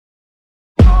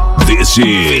This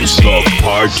is the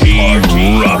Party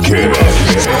Rocker,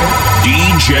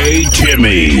 DJ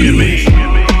Timmy.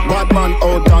 Batman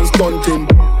out and stunting.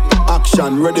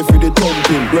 Action, ready for the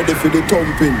thumping, ready for the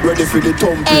thumping, ready for the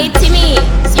thumping. Hey Timmy,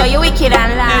 so you wicked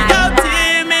and lie. Hey, yo,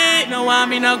 Timmy, no one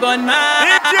me no gun man.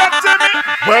 DJ Timmy.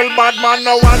 Well, Batman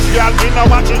no watch girl, me no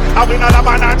watch it. I win a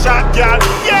banana chat girl.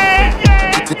 Yeah,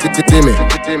 yeah. Timmy,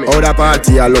 how the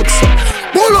party a look so?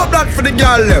 Pull up that for the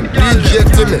girl them. DJ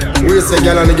Timmy, we say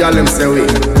girl and the girl them say we.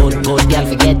 Good girl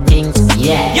forget things,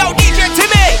 yeah. Yo, DJ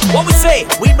Timmy, what we say?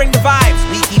 We bring the vibes,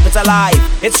 we keep it alive.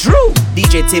 It's true,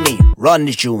 DJ Timmy, run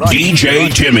the tune. DJ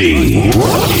Timmy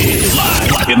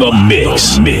live in the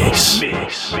mix.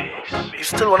 You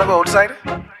still wanna go outside?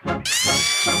 You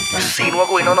seen what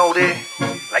going on out there?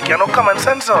 Like you have no common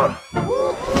sense on.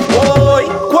 Boy,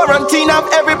 quarantine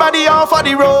up everybody off of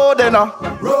the road, you know.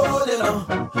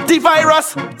 The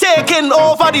virus taking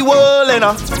over the world, you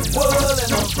know.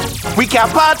 We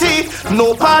can't party,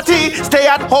 no party. Stay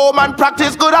at home and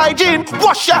practice good hygiene.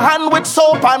 Wash your hand with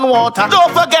soap and water.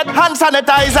 Don't forget hand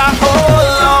sanitizer. Oh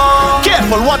Lord.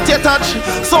 Careful what you touch.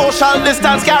 Social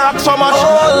distance can't rock so much.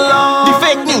 Oh Lord. The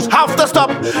fake news have to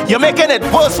stop. You're making it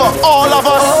worse for all of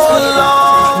us. Oh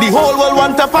Lord. The whole world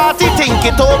want to party. Think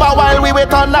it over while we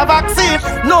wait on the vaccine.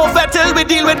 No vet till we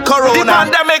deal with corona. The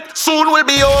pandemic soon will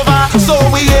be over. So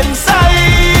we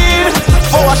inside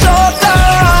for a short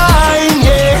time,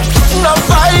 yeah. No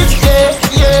fight, yeah.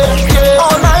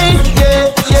 All night, yeah.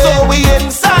 So we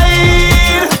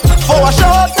inside for a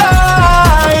short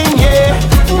time, yeah.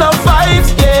 No fight,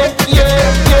 yeah.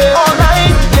 All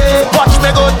night, yeah. Watch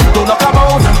me good, don't knock a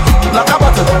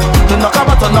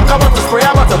bottle, spray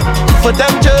a bottle. For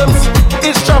them germs,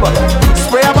 it's trouble.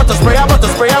 Spray a bottle. Don't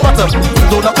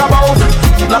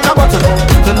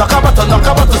knock a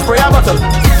bottle, spray a bottle.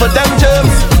 For them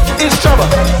germs, it's trouble.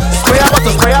 Spray a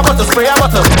bottle.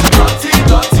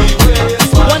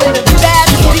 One of the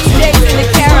best DJs in the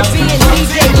Caribbean,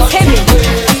 DJ Timmy.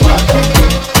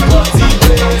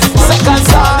 Second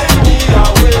side,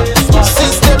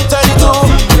 System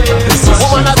 32.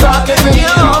 Woman a talking to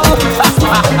you.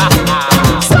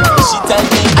 She tell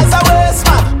me as a waste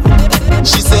man.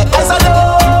 She say as a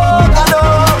dog.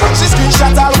 She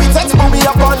screenshot all we text, put me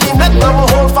up on the net. Now my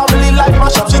whole family life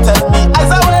mash up. She tell me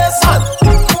as a waste man.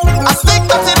 I stick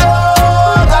to the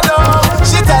dog.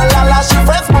 She tell Lala she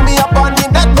friends put me up on the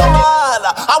net. Woman,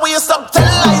 how will you stop tell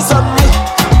lies on me?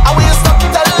 How will you stop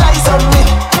tell lies on me?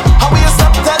 How will you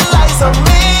stop tell lies on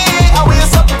me? How will you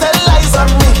stop tell lies on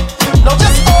me? Now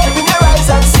just open your eyes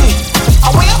and see.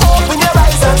 How will you open your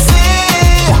eyes and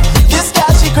see? This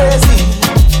girl she crazy,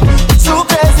 too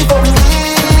crazy for me.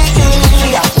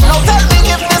 Now tell me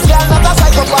if this girl not a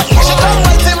psychopath. She come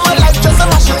right in my life just to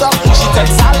mash it up. She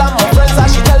tells all of my friends and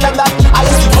she tell them that I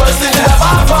is the worst thing ever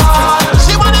happened.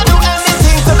 She wanna do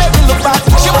anything to make me look bad.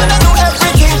 She wanna do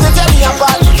everything to tear me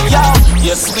apart. Yo,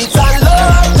 you're sweet and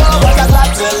low, but I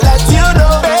got to let you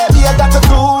know, baby, I got to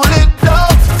cool it down.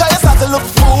 Cause you start to look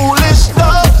foolish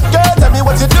now. Girl, tell me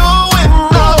what you're doing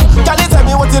now. Can you tell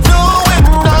me what you're doing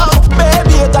now?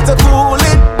 Baby, I got to cool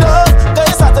it down. Cause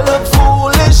you start to look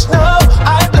foolish now.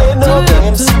 I play no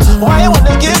games. Why you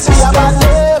wanna give me a bad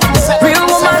name? Real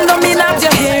woman don't mean have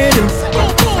your hair do.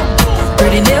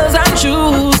 Pretty nails and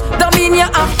shoes don't mean you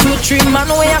have to trim. Man,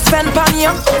 where you spend pan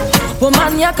you.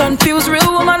 Woman, you confused.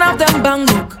 Real woman have them bang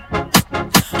book.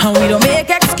 And we don't make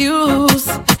excuse.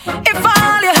 If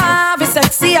all you have is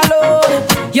sexy alone,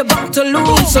 you're bound to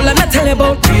lose. So let me tell you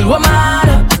about real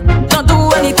woman. Not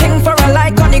do anything for a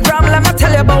like on the gram. Let me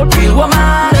tell you about real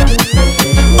woman.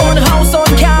 Own house, own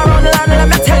car, own land. Let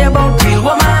me tell you about real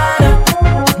woman.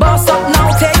 Boss up now,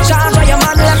 take charge of your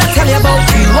man. Let me tell you about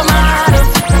real woman.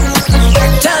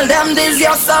 Tell them this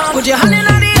your song. Put your hand in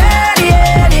the air,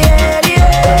 yeah.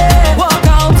 Walk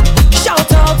out,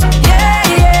 shout out, yeah.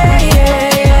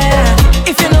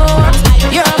 If you know what,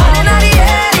 your hand in the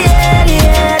air,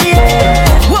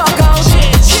 yeah. Walk out,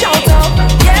 shout out,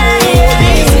 yeah.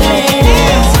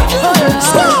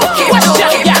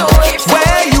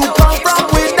 Where you come from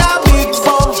with that big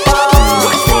bumper?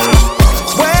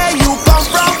 Where you come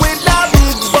from with that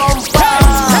big bumper?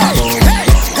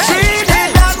 Treat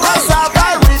it that was a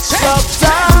very rich love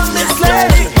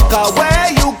time. Cause where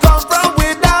you come from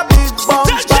with that big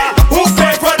bumper? Who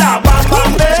pay for that bam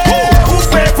bam day? Who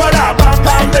pay for that bam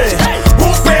bam day? Who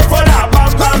pay for that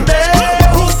bam bam day?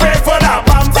 Who pay for that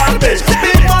bam bam day?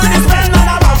 Big money spent on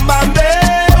a bam bam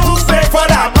day. Who pay for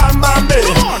that bam bam day?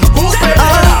 Who pay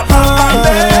for that bam bam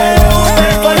day? Who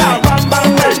pay for that bam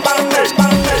bam day?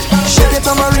 Shake it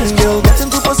tambourine girl, get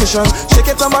into position.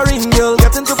 Shake it tambourine girl,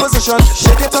 get into position.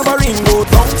 Shake it tambourine, go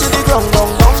down to the ground,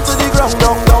 down to the ground,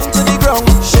 down to the ground.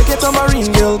 Shake it tambourine.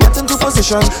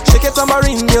 position. Shake it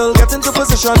tambourine, girl, get into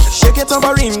position. Shake it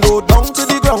tambourine, go down to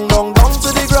the ground, down to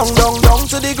the ground, down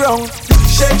to the ground.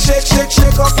 Shake, shake, shake,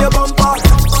 shake off your bumper.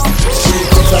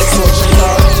 Shake it like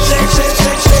sunshine. Shake, shake,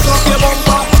 shake, shake off your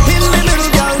bumper. In the middle,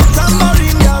 girl,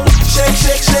 tambourine, girl. Shake,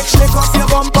 shake, shake, shake off your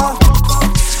bumper.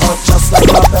 Hot just like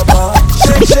a pepper.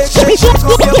 Shake, shake, shake, shake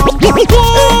off your bumper.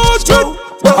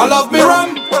 I love me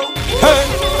rum, hey.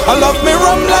 I love me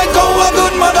rum like how a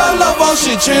good mother love all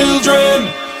she children.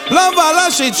 Love all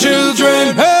of she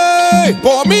children, hey.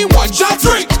 Pour me 1 shot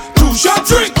drink, 2 shot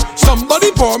drink.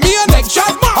 Somebody pour me a next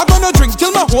shot. I'm gonna drink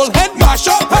till my whole head mash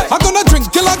up. I'm gonna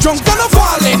drink till I'm drunk and I'm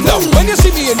falling down. When you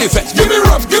see me in the fest, give me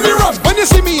rum, give me rum. When you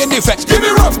see me in the fest, give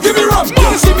me rum, give me rum.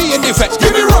 When you see me in the fest,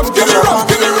 give me rum, give me rum,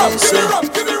 give me rum, give me rum,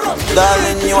 give me rum.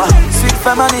 Darling, you are sweet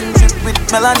feminine, drip with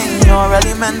melanin. Your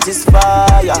element is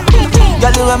fire.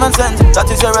 Girl, you women sent,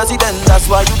 that is your residence. That's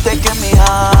why you taking me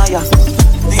higher.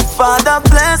 The Father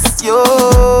bless you.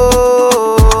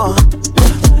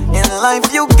 In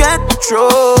life you get through.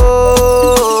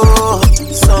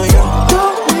 So you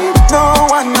don't need no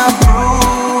one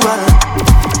approval.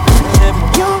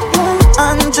 You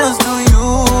and just do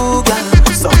you, girl.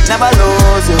 So never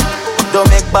lose you. Don't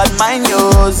make bad mind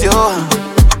use you.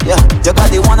 Yeah, you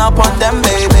got the one up on them,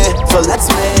 baby. So let's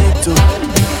make two.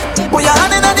 Put your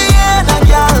hand in the air,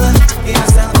 girl.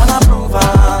 Yes, I'm gonna prove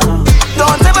her.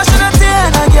 Don't ever should have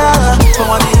taken a girl. For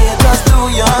what the haters do,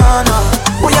 you know.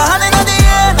 Put your hand in the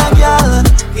air, girl.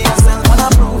 Yes, I'm gonna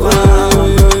prove her.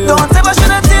 Don't ever should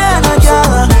have taken a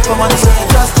girl. For what the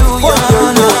haters do, you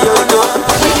know.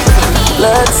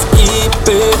 Let's keep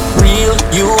it real.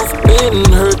 You've been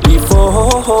hurt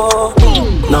before.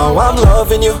 Now I'm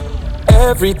loving you.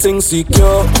 Everything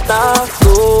secure. Now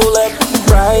go let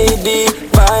pride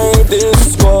divide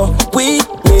this war. We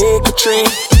make a tree.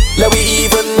 Let we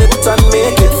even it and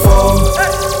make it fall.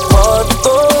 What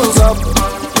goes up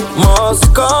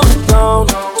must come down.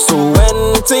 So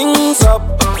when things up,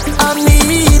 I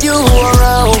need you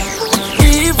around.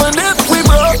 Even if we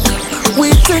broke,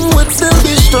 we think we'd still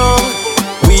be strong.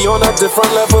 We on a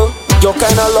different level. Your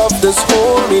kind of love just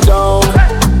hold me down.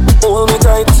 Hold me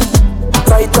tight.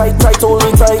 Tight, tight, tight, hold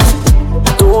me tight.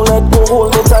 Don't let go,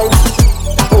 hold me tight.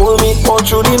 Hold me all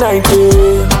through the night,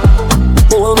 yeah.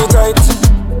 Hold me tight.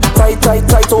 Tight, tight,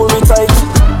 tight, hold me tight.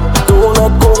 Don't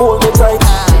let go, hold me tight.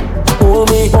 Hold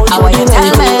me all through the night.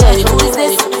 Tell me, who is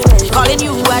this? Calling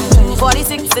you at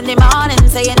 2:46 in the morning,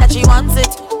 saying that she wants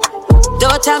it.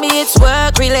 Don't tell me it's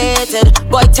work related.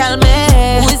 Boy, tell me,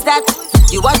 who is that?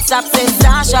 You WhatsApp says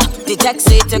Sasha. The text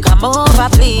say to come over,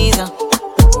 please.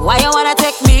 Why you wanna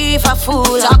take me for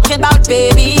fool? Talking about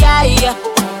baby, I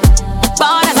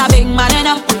born as a big man, you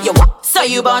know. You walk, so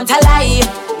you born to lie.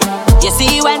 You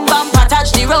see when bumper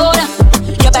touch the road,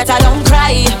 you better don't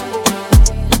cry.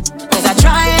 Cause I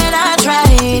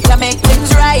tried to make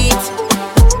things right,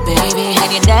 baby,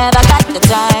 and you never got the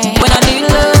time. When I need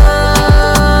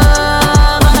love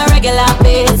on a regular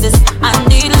basis, I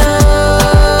need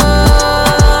love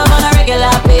on a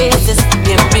regular basis.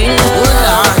 Give me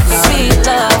love, sweet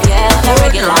love, yeah, on a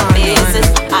regular basis.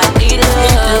 I need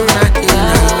love,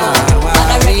 on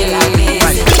a regular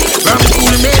basis. From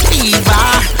cool me fever,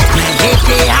 me get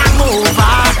the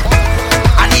hangover.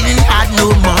 I didn't have no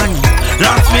money,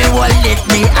 lost me wallet,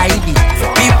 me ID.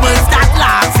 People start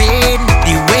laughing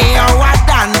the way I was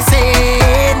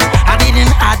dancing. I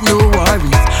didn't have no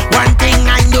worries. One thing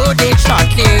I know, they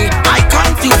shortly I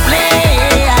come to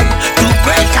play, to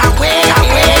break away.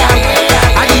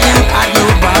 I didn't have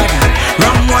nobody.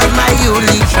 Rum was my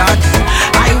only shot.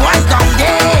 I was down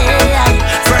there,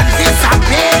 friends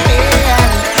disappeared.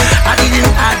 I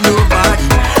didn't have nobody.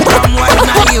 Rum was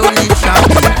my only shot.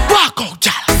 Walk out,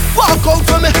 child. Walk out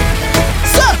for me.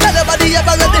 Sir, everybody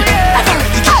ever ready?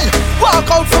 Girl, walk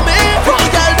out for me. Pretty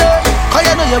girl, though. Cause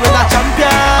you know you're a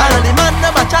champion. And the man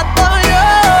never chat for you.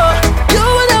 You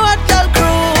and the hot girl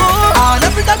crew. And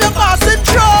every time you're passing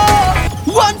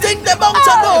through, one thing they bound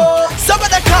to know.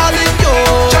 Somebody calling you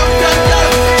champion girl,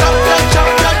 champion,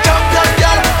 champion, champion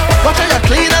girl. Watch how you're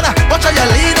clean and watch how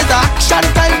you're lean. It's action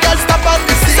time, girl, stop on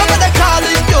the scene. Somebody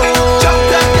calling you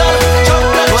champion girl,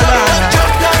 champion, champion,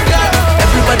 champion girl.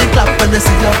 Everybody clap when they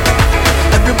see you.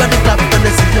 Everybody clap when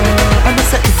they see you. And they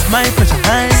say it's my pleasure.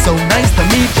 I'm so nice to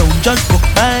meet you. Just book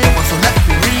mine. So let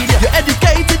me read you. You're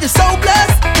educated, you're so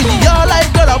blessed. In your life,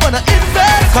 girl, I wanna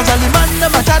invest. Cause all the man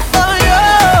never chat for you.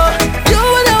 You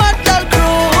and the hot girl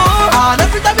crew. And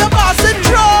every time you're passing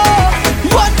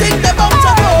through, one thing they bound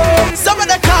to know.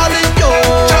 Somebody calling you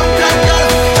champion girl,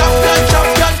 champion,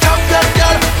 champion, champion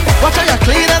girl. Watch how you're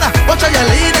clean and watch how you're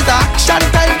lean. It's action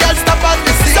time, girl, stop on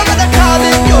the scene. Somebody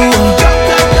calling you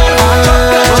champion girl,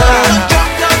 champion,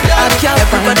 champion, champion girl.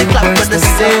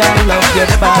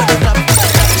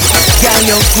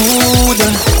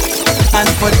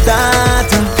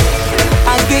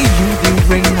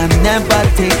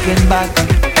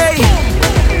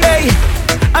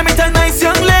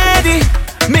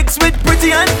 mixed with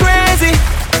pretty and crazy,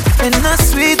 and a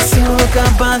sweet soca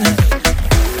banana.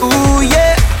 Ooh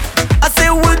yeah, I say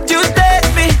would you date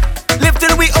me? Live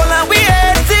till we all and we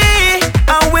 80,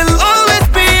 and we'll always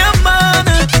be a man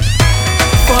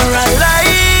for a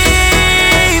lifetime.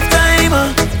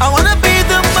 I wanna be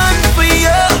the man for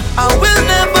you. I will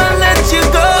never let you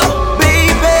go,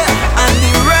 baby. And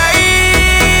the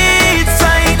right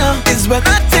sign is when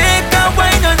I take a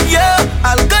wine on you.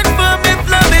 I'll confirm if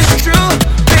love is true,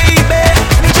 baby.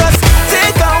 Just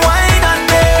take a wine on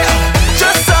me,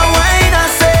 just a wine I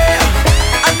say.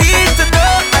 I need to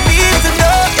know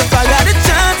if I got a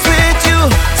chance with you.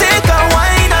 Take a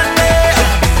wine on me,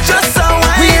 just a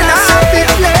wine I say.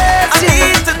 I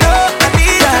need to know.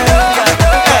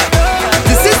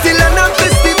 This is the land of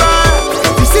festival.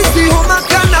 This is the home of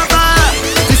carnival.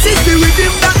 This is the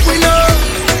rhythm that we know.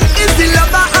 It's the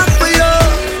love I have for you.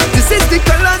 This is the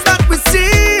colors that we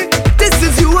see. This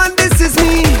is you and this is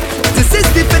me. This is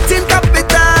the fitting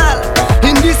capital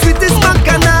in the sweetest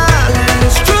bacchanal.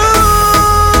 It's true,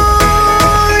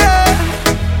 yeah.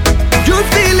 You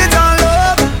feel it all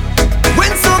over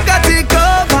when soca take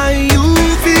over. You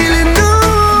feeling new,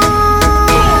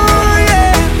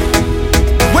 yeah.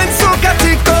 When soca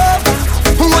take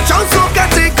over, watch out soca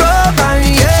take over,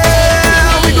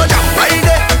 yeah. We go down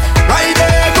Friday,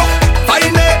 go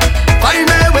find me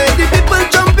where the people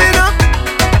jumping up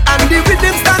and the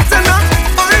rhythm starting up.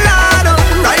 Oh Lord, oh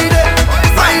Friday, go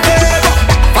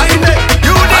find me.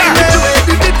 You there where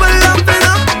the people laughing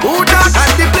up, who that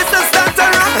and the place start to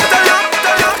rock.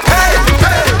 Hey,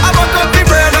 I want up the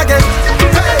burn again.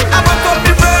 I want up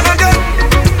the burn again.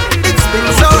 It's been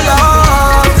so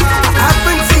long, I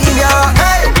haven't seen ya.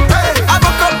 Hey, I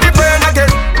want up the burn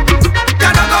again.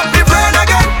 Can I up the burn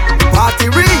again? Party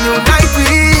reunite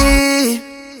we.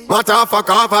 Matter fuck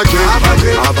off a drink.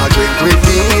 Have a drink with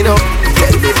me, you know.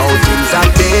 Tell me how things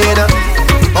have been.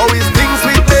 How is things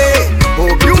with me?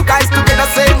 Hope you guys together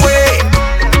same way.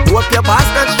 Hope your boss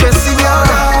not stressing you.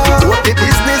 Hope the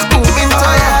business booming to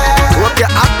you. Hope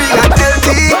you're happy and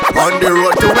healthy on the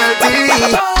road to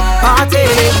wealthy. Party,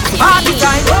 party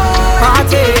time,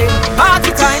 party,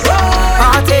 party time,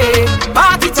 party,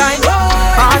 party time,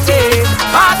 party,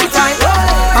 party time,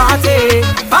 party,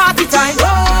 party time,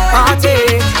 party,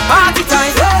 party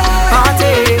time,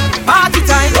 party, party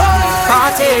time,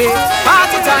 party,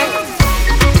 party time.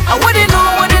 I wouldn't know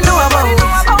about.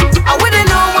 I wouldn't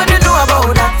know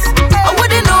about that. I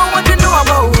wouldn't know about.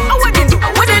 I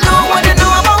wouldn't know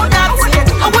about that.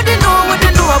 I wouldn't know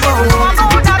about.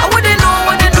 I wouldn't know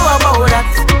about that.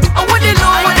 I wouldn't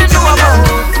know about.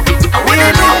 I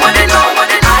wouldn't know.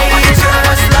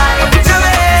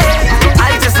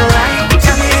 I just like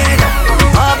Jamaica.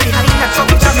 All behind that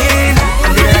truck Jamaica.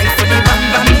 And the life for the bam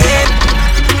bam bam.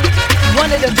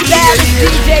 One of the best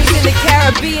DJs in the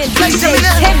Caribbean, DJ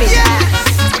Timmy.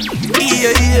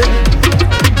 Yeah.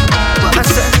 What I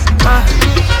said,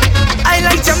 I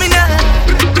like Jamina.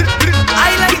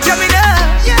 I like Jamina.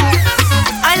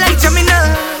 I like Jamina.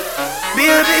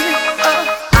 Baby,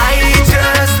 I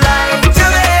just like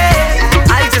Jamina.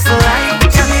 I just like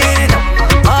Jamina.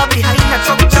 All behind that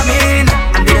truck Jamina.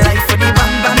 And the life for the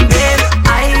bam bam bam. I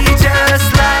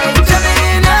just like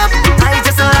Jamina. I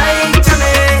just like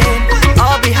Jamina.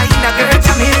 All behind that girl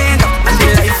Jamina. And the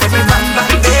life for the bam bam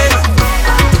bam.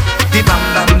 The bam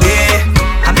bam bam.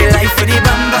 And the life for the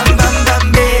bam bam bam bam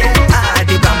bam.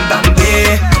 The bam bam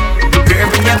bam. Girl,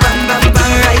 bring your bam bam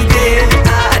bam right there.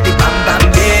 The bam bam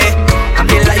bam. And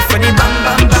the life for the bam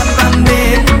bam bam bam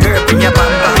bam. Girl, bring your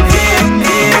bam bam bam.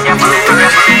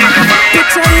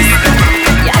 Picture this,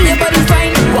 yeah, your body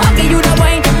fine. Walking you the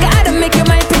wine, gotta make your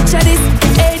mind picture this.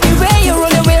 Hey, the way you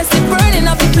roll your waist, it burning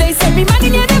up the place. Every man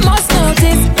in here they must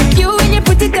notice. You in your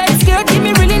pretty tight skirt, give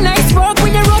me really nice work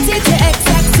when you rotate your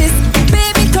x-axis.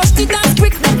 Baby, touch the dance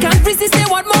quick, them can't resist. They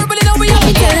want more, but they don't be able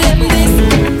to tell them this.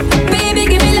 Baby,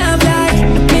 give me love like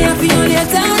me. I feel you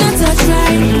down and touch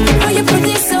right. Oh, you're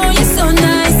pretty, so you're so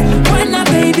nice. Why not,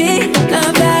 baby?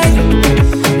 Love like.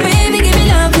 Baby, give me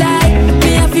love like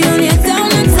me. I feel you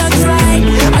down and touch right.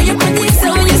 Oh, you're pretty,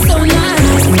 so you're so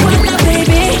nice. Why not,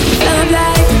 baby? Love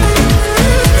like.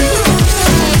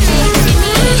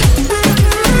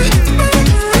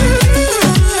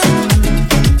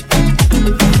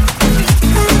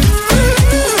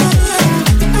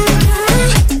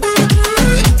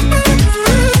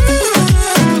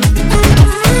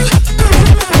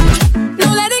 No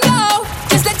letting go,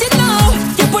 just let you know.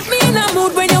 You put me in a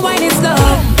mood when your wine is slow.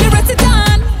 You rest it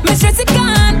on, me stress it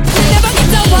gone. Never get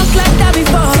to walk like that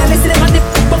before. Yeah, listen them on the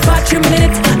for 3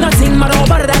 minutes. Nothing more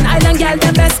over than island girl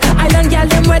them best. Island girl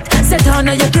them wet. Set on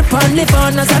your grip on, live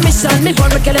on as a mission. Me born,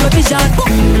 me kill them a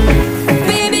vision.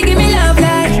 Baby, give me love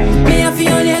like me. I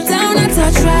feel you down and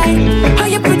touch right. Oh,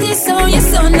 you're pretty, so you're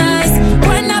so nice.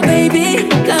 Why not, baby?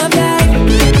 Love like.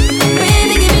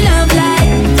 Baby, give me love like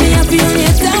me. I feel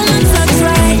you down and touch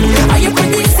right. Oh, you're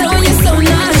pretty, so you're so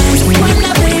nice. Why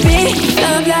not, baby?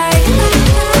 Love like.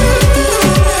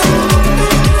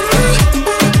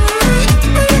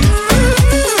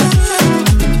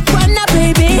 Why not,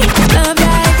 baby? Love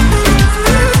like.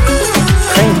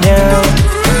 Right now.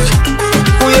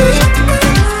 Oh yeah.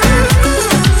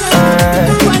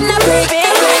 Why not, baby?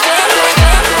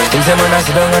 Things them when I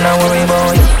sit down and I worry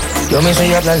about you. You me say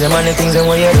your plans, them and the things them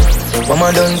where you do.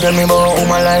 Mama don't tell me about who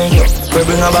my like you. We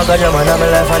bring her back a jam and I'm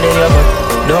life and then you go.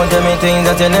 Don't tell me things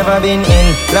that you never been in.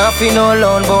 Laughing all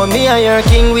alone, but me and your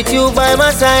king. With you by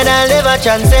my side, I'll never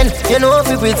transcend. You know if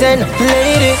you pretend,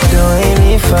 lady, don't hate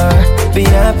me far, be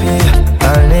happy.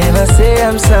 I'll never say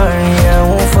I'm sorry, I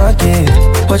won't forget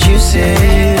what you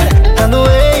said. And the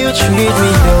way you treat me,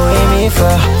 don't hate me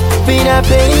far, be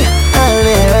happy. I'll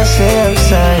never say I'm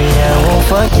sorry, I won't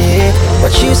forget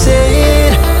what you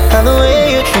said. And the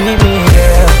way you treat me,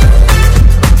 girl.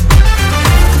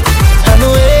 And the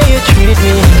way you treat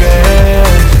me, girl.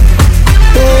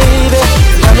 Baby,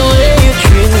 and the way you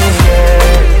treat me,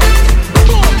 girl.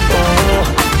 Oh,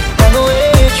 and the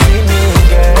way you treat me,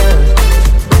 girl.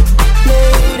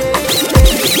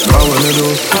 I wanna do,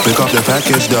 pick up the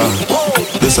package, dog.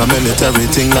 This a military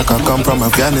thing like I come from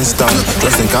Afghanistan.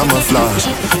 Dressed in camouflage.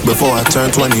 Before I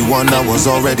turned 21, I was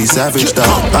already savage, dog.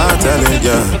 I tell it,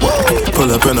 yeah.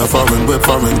 Pull up in a foreign whip,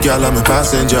 foreign gal, I'm a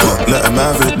passenger. Let him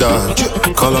have it, dog.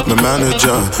 Call up the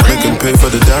manager, make him pay for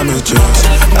the damages.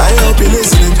 I hope you're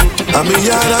listening. I'm a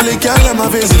yard, all the gal, I'm a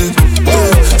visiting.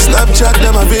 Snapchat,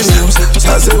 them my videos.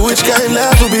 I say, which kind of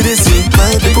life will be this year?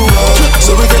 My people walk,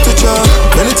 so we get to job.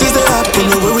 Many things they happen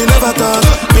the way we never thought.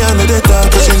 Me and the talk,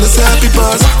 cause she knows happy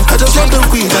pass. I just want the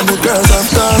weed and the girls of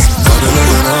course. Gotta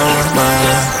living all my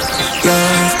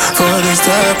life for this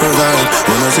type of vibe.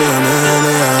 When I say a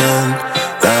million,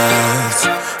 that's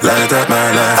light up my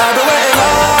life. I've been waiting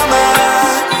all my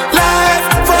life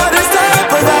for this type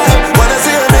of vibe. When I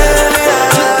say a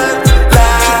million,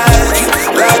 lights,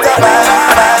 light up my life.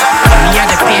 Me had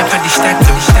to pay for the stack.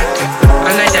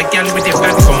 I like that girl with the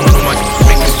backbone.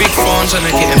 Making big phones and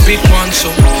I getting big ones. So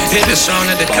hit the sound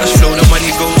of the cash flow, the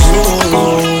money goes.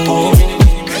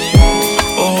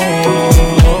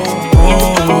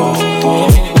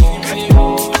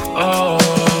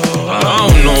 I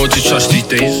don't know what to trust these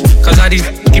days. Cause I these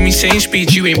give me same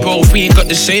speech, you ain't both, we ain't got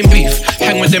the same beef.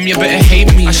 Hang with them, you better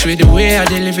hate me. I swear the way I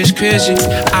live is crazy.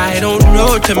 I don't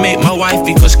know to make my wife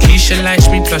because Keisha likes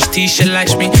me, plus Tisha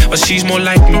likes me, but she's more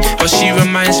like me. But she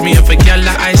reminds me of a girl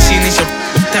that I seen is a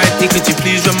tighty. Could you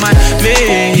please remind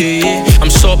me? I'm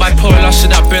so bipolar, so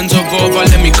that bends over.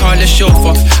 Let me call the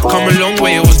chauffeur. Come a long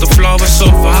way, it was the flower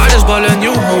sofa. I just bought a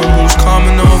new home, who's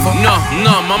coming over? No,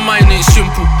 my mind ain't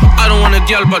simple. I don't want a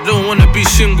girl, but don't wanna be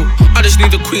single. I just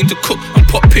need a queen to cook and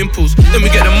pop pimples. Let me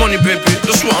get the money, baby,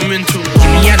 that's what I'm into.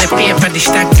 Give me all the pay for the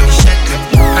stack,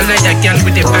 I like that girl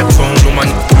with the backbone. No man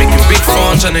making big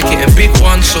phones and I getting big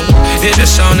ones. So hear the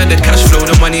sound of the cash flow,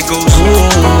 the money goes.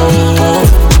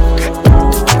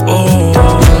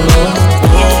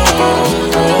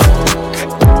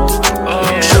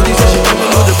 Shorty said she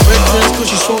coming with the breakfast cause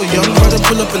she's so young, gotta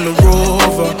pull up in the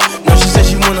Rover. Now she said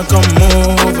she wanna come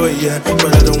over, yeah, but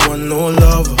I don't want no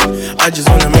lover. I just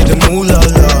wanna make the moolah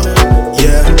la,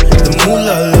 yeah, the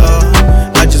moolah la.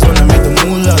 I just wanna make the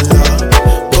moolah la.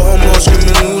 But I'm all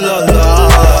screaming moolah la,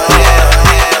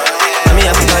 yeah. Me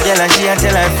a pick a girl and she a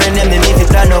tell her friend them they need to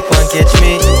plan up and catch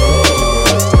me.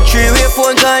 Three-way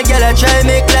phone call, girl I try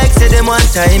make like say them one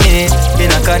time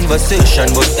in a conversation,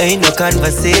 but ain't no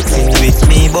conversating with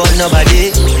me, but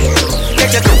nobody.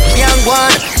 Get your young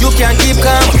one, you can't keep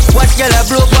calm. Watch girl I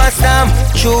blow past them.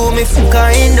 Show me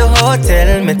fucker in the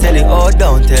hotel. Me tell it all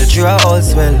down, tell you all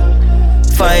swell.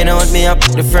 Find out me up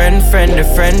the friend, the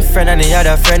friend, and the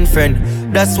other friend.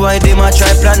 That's why they might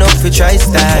try plan up for try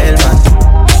style, man.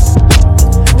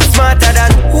 Smarter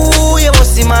than who you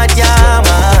must see my jam,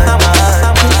 man.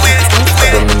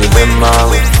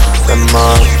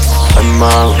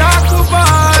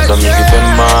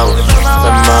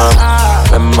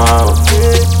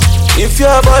 If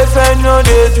your boyfriend no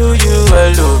they do you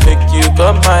well, make you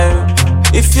come my way.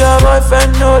 If your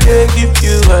boyfriend no they give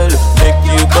you well, make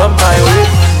you come my way.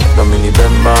 Domini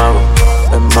Bemba,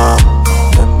 on my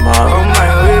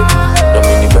way.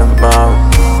 Domini Bemba.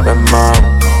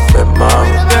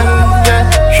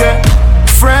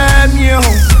 Friend you,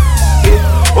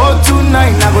 oh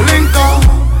tonight I go link up,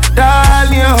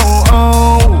 darling.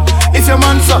 Oh, if your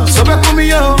man's up, so back with me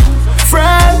yo.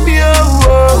 Friend you,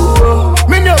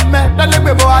 me no man, that let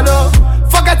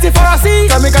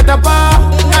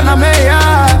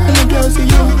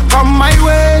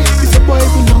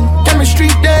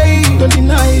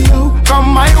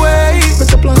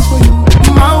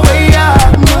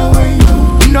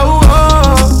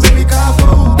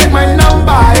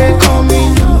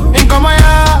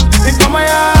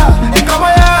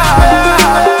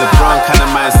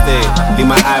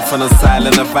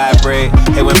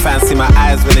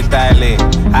eyes when they dilate.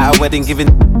 At a wedding giving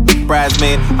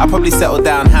bridesmaid, I probably settle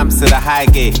down Hampstead or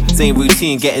Highgate. Same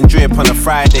routine, getting drip on a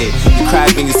Friday. You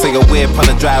cried when you saw your whip on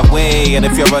the driveway, and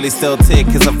if your rollie still tick,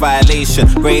 it's a violation.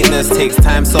 Greatness takes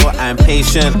time, so I'm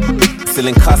patient. Still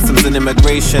in customs and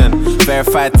immigration.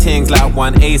 Verified things like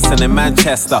one ace and in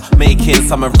Manchester. Making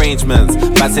some arrangements.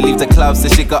 About to leave the club, so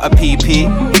she got a PP.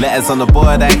 Letters on the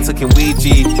board, I took in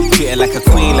Ouija. Treated like a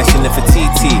queen, like she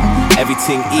Nefertiti.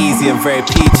 Everything easy and very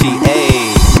peachy,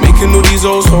 ayy. Making all these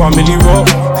O's, so I'm really rock.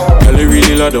 Girl, I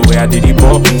really love the way I did it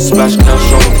pop. Splash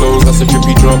cash on clothes, that's a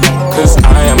drippy drop. Cause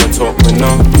I am a top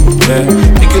winner, yeah.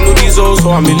 Making all these O's,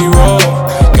 so I'm really rock.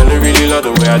 Girl, I really love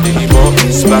the way I did it pop.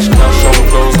 Splash cash on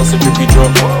clothes, that's a drippy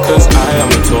drop. Cause I am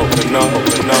a top winner.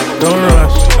 Don't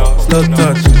rush, slow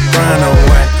touch, brown and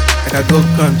white. Like I go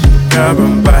country, grab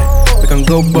and buy. We can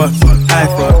go bust, eye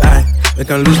for eye. We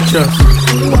can lose trust.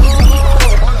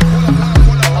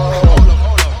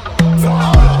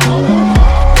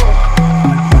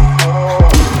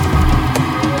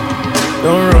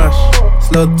 Don't rush,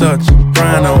 slow touch,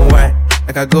 brown and white.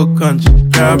 Like I go country,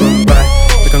 grab and buy.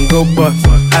 We can go bust,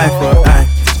 eye for eye.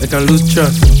 We can lose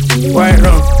trust. White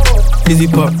rum, easy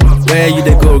pop. Where you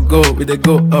they go, we they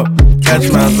go up.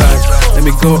 Catch my vibe, let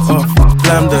me go off.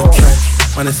 Slam the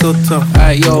track, man it's so tough.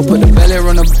 Alright yo, put the belly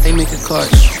on the they make a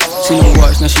clutch. She no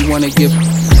watch, now she wanna give.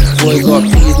 Boy got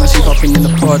peas, now she hopping in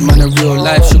the pod. Man a real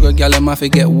life sugar gal, I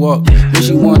forget what. When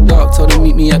she want dark, told her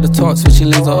meet me at the top. Switching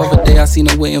lanes the other day, I seen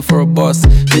her waiting for a bus.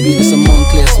 Maybe this a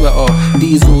Moncler sweater,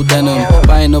 diesel denim.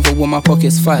 Buy another one, my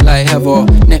pockets fat like heather.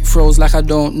 Neck froze like I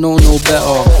don't know no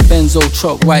better. Benzo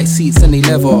truck, white seats and they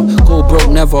leather. Go broke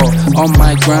never, on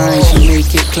my grind. She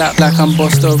make it clap like I'm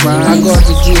Busta Rhymes. I got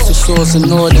the juice, the sauce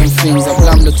and all them things. I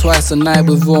blammed her twice a night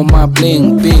with all my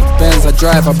bling. Big Benz I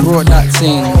drive, I brought that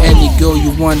thing. Any girl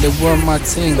you want, they want my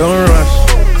thing. Don't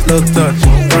rush, slow touch,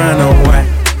 brown and white.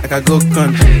 Like I go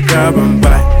country, grab and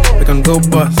buy. We can go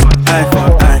bust, eye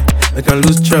for eye. We can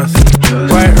lose trust.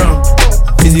 White rum,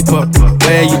 easy pop.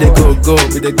 Where you they go,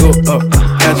 we they go up.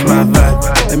 Catch my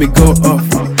vibe, let me go off.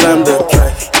 Slam the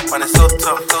track, man it's so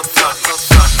tough, so tough, so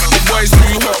tough. The boys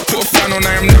too hot, put a fan on.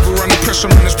 I am never under pressure,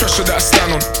 man, it's pressure that I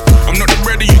stand on. I'm not the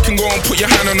ready, you can go and put your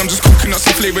hand on. I'm just cooking up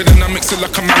some flavor, then I mix it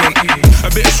like a man on. A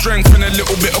bit of strength and a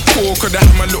little bit of core. Could I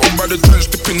have my little brother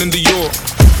drenched dipping in the York.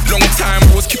 Long time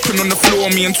I was keeping on the floor.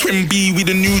 Me and Twin B, we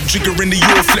the new jigger in the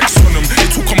York. Flex on them, they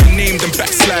talk on my name, then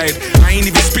backslide. I ain't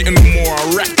even spitting no more, I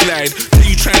rap glide. Then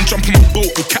you try and jump on my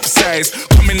boat with capsize.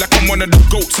 Coming like I'm one of the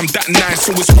goats, I'm that nice.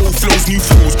 So it's old flows, new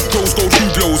flows, rose gold, new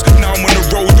blows. Now I'm on the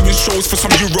road doing shows for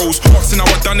some euros. Boxing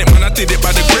how I done it, man, I did it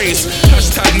by the grace.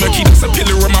 Hashtag murky, that's a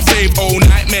pillar of my fave. Oh,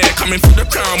 nightmare, coming for the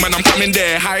crown, man, I'm coming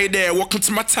there. Hi there, welcome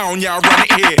to my town, yeah, I run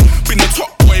it here. Been the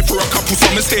top boy for a couple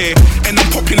summers here. And I'm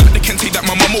popping like the Kente that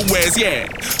my mama wears, yeah.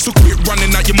 So quit running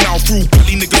out your mouth, rude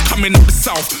gully niggas coming up the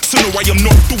south. So no, I am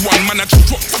not the one, man, I just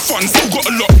dropped the fun. Still got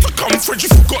a lot to come, Fred, you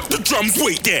forgot the drums,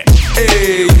 wait there.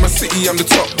 Hey, my city, I'm the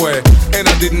top boy. And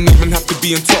I didn't even have to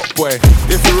be in top boy.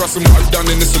 If you're asking what I've done,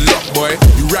 then it's a lot, boy.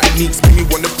 You rap needs make me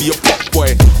wanna be a pop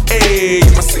boy. Hey,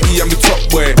 my city, I'm the top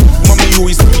boy. Mommy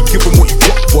always be giving what you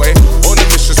got, boy. On a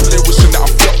mission, so they're wishing that I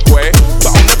flop, boy.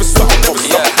 But I'll never stop, never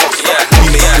stop. We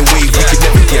make the wave, we can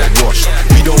never get washed.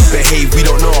 We don't behave, we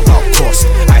don't know about cost.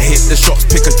 I hit the shots,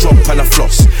 pick a drop and I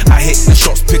floss. I hit the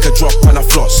shots, pick a drop and I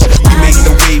floss. We make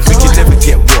the wave, we can never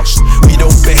get washed. We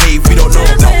don't behave, we don't know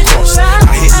about cost.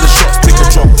 I hit the shots, pick a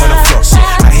drop and I floss.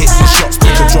 I hit the shots,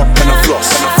 pick a drop and I floss.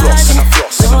 And I floss, and I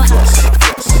floss, and I floss, and I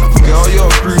floss. Girl, you're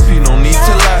a groupie, no need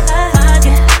to lie.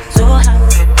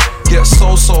 Get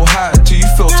so high till you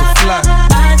feel to fly.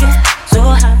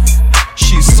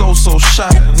 She's so shy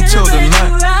until the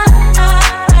night.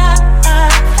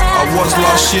 I was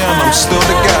last year and I'm still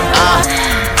the guy.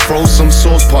 Throw some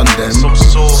sauce pon them.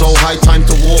 So high time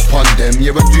to walk pon them.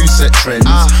 Yeah, I do set trends.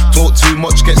 Talk too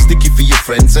much, get sticky for your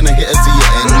friends, and I hit her to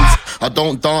your ends. I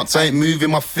don't dance, I ain't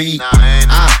moving my feet.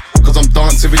 Cause I'm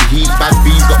dancing with heat. Bad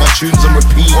bees got my tunes on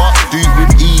repeat. Do it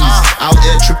with ease. Out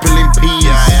there tripling P's.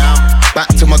 Back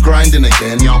to my grinding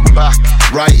again.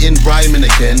 Writing, rhyming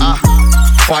again.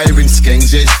 Firing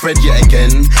skanks, yeah, it's Fred yet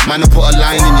again. Man, I put a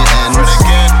line in your ends.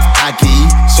 Aggie,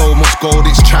 so much gold,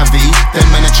 it's Travi. Them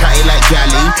men are chatty like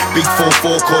Galley. Big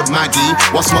 4-4 called Maggie.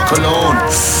 What's my cologne?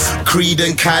 Creed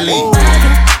and Cali.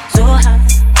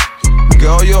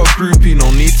 Girl, you're a groupie, no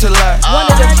need to lie. One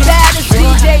of the baddest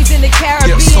DJs in the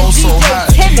Caribbean, get so DJ high,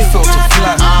 Timmy. you feel to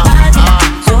fly.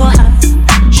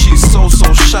 She's so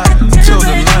shy until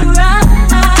the night.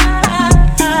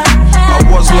 I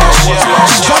was lost,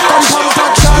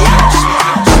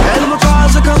 Animal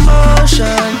cause a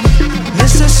commotion.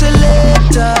 Mr.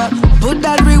 Selector, put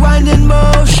that rewind in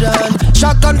motion.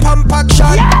 Shot Shotgun pump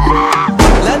action.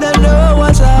 Let them know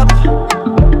what's up.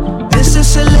 This is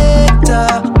Selector.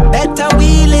 Better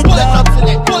wheel it up.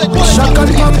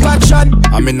 Shotgun pump action.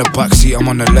 I'm in the backseat, I'm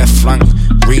on the left flank.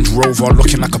 Range Rover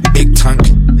looking like a big tank.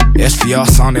 SVR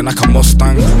sounding like a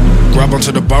Mustang. Grab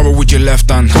onto the barrel with your left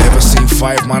hand. Ever seen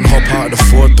 5 man hop out of the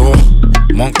 4-door?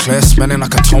 Montclair smelling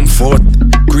like a Tom Ford.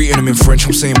 Greeting him in French,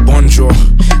 I'm saying bonjour.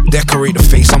 Decorate the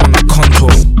face, I'm on the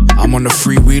contour. I'm on the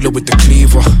freewheeler with the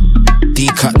cleaver.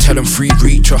 D-Cat tell him free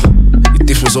reacher. If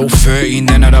this was 013,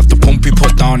 then I'd have the pumpy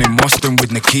put down in Mustang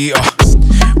with Nikita.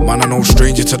 Man, I'm no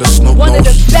stranger to the snub nose.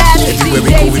 Everywhere we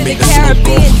go, we make the smoke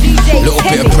go. Little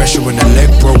bit of pressure when the leg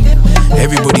broke.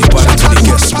 Everybody's bad until they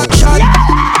get smoked.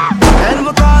 And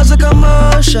we cause a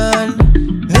commotion.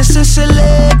 This is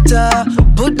Selector.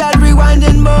 Put that rewind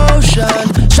in motion.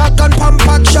 Shotgun pump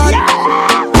action.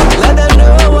 Let them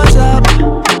know what's up.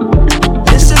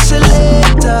 This is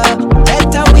Selector.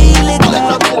 Better wheel it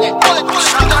up.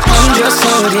 I'm just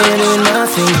out here doing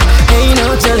nothing. Ain't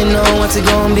no telling no what's it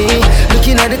gon' be.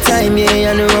 Looking at the time,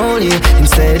 yeah, and the roll, yeah.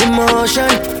 Instead of motion.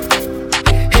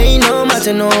 Ain't no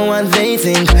matter no what they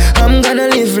think. I'm gonna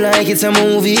live like it's a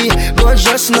movie. But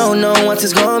just know what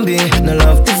it's gonna be. No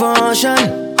love devotion.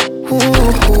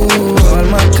 All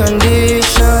my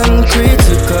condition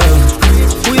critical.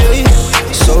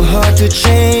 So hard to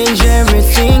change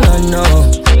everything I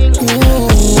know.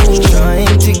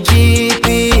 Trying to keep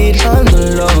it on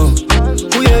the low.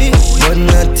 But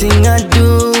nothing I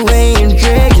do ain't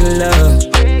regular.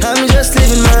 I'm just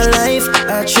living my life,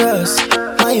 I trust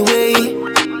my way.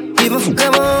 Even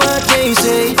forget what they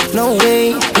say. No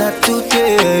way, not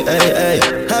today.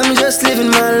 I'm just living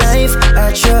my life,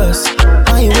 I trust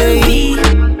my way.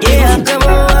 Yeah, forget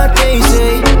what they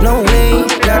say. No way,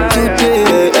 not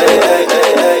today.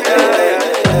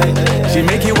 She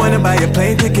make you wanna buy a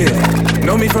plane ticket.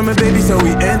 Know me from a baby, so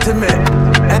we intimate.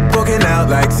 Act walking out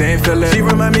like St. Philip. She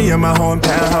remind me of my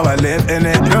hometown, how I live in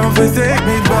it. Don't forsake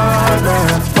me,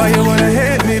 Barbara. Why you wanna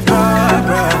hit me,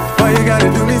 Barbara? Why you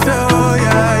gotta do me so,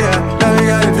 yeah, yeah. Now you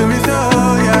gotta do me so,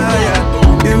 yeah,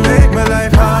 yeah. You make my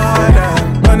life harder.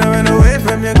 Wanna run away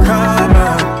from your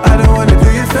karma. I don't wanna do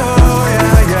you so,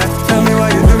 yeah, yeah. Tell me why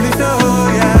you do me so,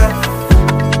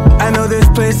 yeah. I know this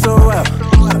place so well.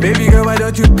 Baby girl, why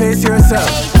don't you pace yourself?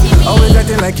 Always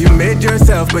acting like you made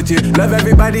yourself, but you love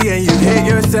everybody and you hate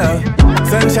yourself.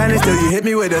 Sun shining still, you hit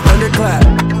me with a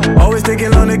thunderclap. Always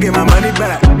taking long to get my money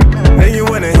back. Then you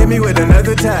wanna hit me with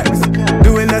another tax.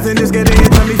 Doing nothing, just getting your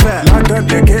tummy fat. Lock up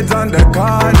your kids on the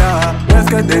corner. Just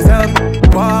cause they sell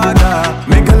water.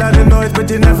 Make a lot of noise, but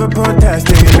you never protest.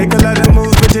 And you make a lot of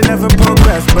moves, but you never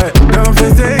progress. But don't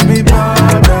forsake me,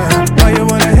 Barbara. Why you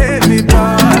wanna hit me,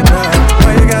 Barbara?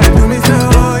 Why you gotta do me so,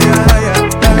 yeah, yeah.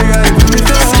 Why you gotta do me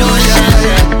so, yeah,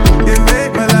 yeah. You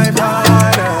make my life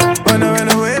harder. Wanna run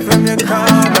away from your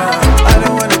karma. I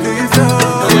don't wanna do you so,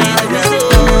 yeah, yeah.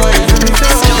 Tell me why you do me so,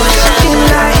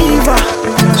 yeah.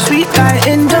 Sweet guy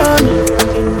in done.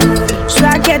 So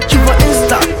I get you for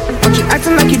Insta, but you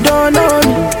acting like you don't know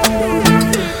me.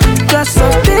 Just so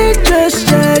dangerous,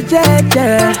 yeah, yeah,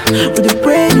 yeah. With the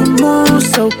way you move,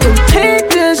 so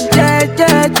contagious, yeah,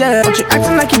 yeah, yeah. But you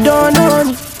acting like you don't know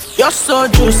me. You're so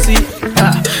juicy,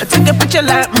 I take a picture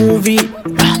like movie.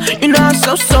 You know I'm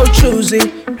so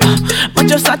choosy, but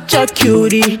you're such a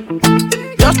cutie.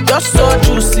 You're so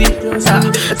juicy, I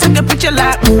take a picture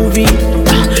like movie.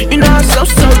 You know I'm so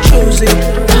choosy,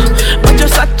 but you're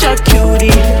such a cutie.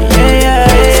 Yeah, yeah,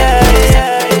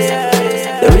 yeah,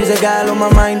 yeah. There is a girl on my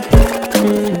mind,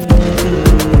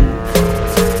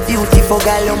 beautiful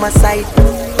girl on my side.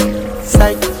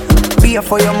 Be here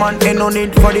for your man, ain't no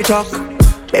need for the talk.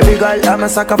 Baby girl, I'm a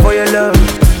sucker for your love.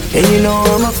 And you know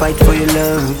I'ma fight for your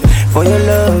love. For your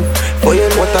love, for your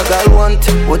love. What a girl want,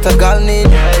 what a girl need.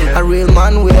 A real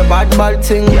man with a bad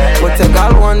thing. What a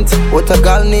girl want, what a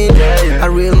girl need. A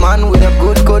real man with a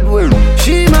good will.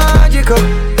 She magical,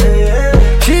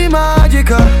 she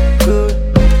magical,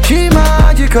 she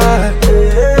magical,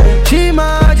 she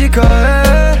magical.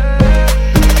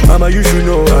 Mama, you should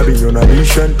know I be on a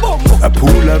mission. I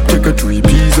pull up, take her to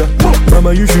Ibiza.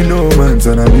 Mama, you should know man's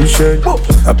on a mission.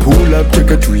 I pull up, take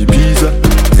her to Ibiza.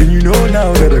 And you know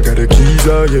now that I got the keys,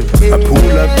 yeah. I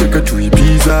pull up, take her to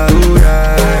Ibiza. Oh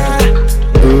yeah,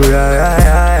 oh yeah.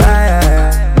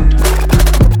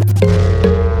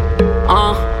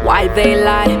 Why they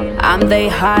lie? I'm they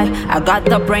high. I got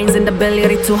the brains and the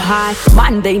ability to hide.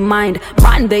 Man they mind,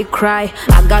 man they cry.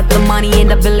 I got the money and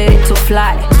the ability to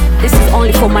fly. This is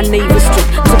only for my neighbors too.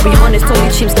 To be honest, all you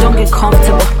chimps don't get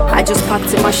comfortable. I just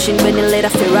packed in my shin, bending later,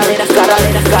 Ferrari, gotta.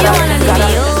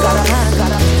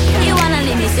 You wanna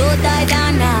leave me so tied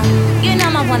down now. You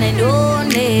know my one and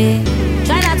only.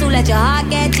 Try let your heart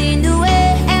get in the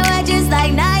way. And we're just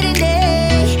like night and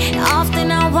day. And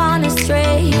often I wanna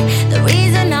stray. The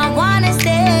reason I wanna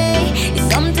stay is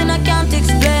something I can't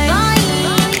explain.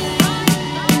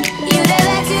 You the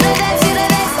best, you the best, you the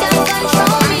best, can't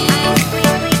control me.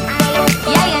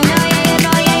 Yeah, you know, yeah, you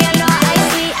know, yeah, you know. I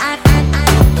see,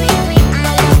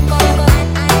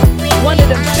 one of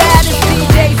the baddest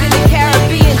DJs in the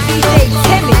Caribbean, DJ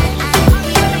Timmy.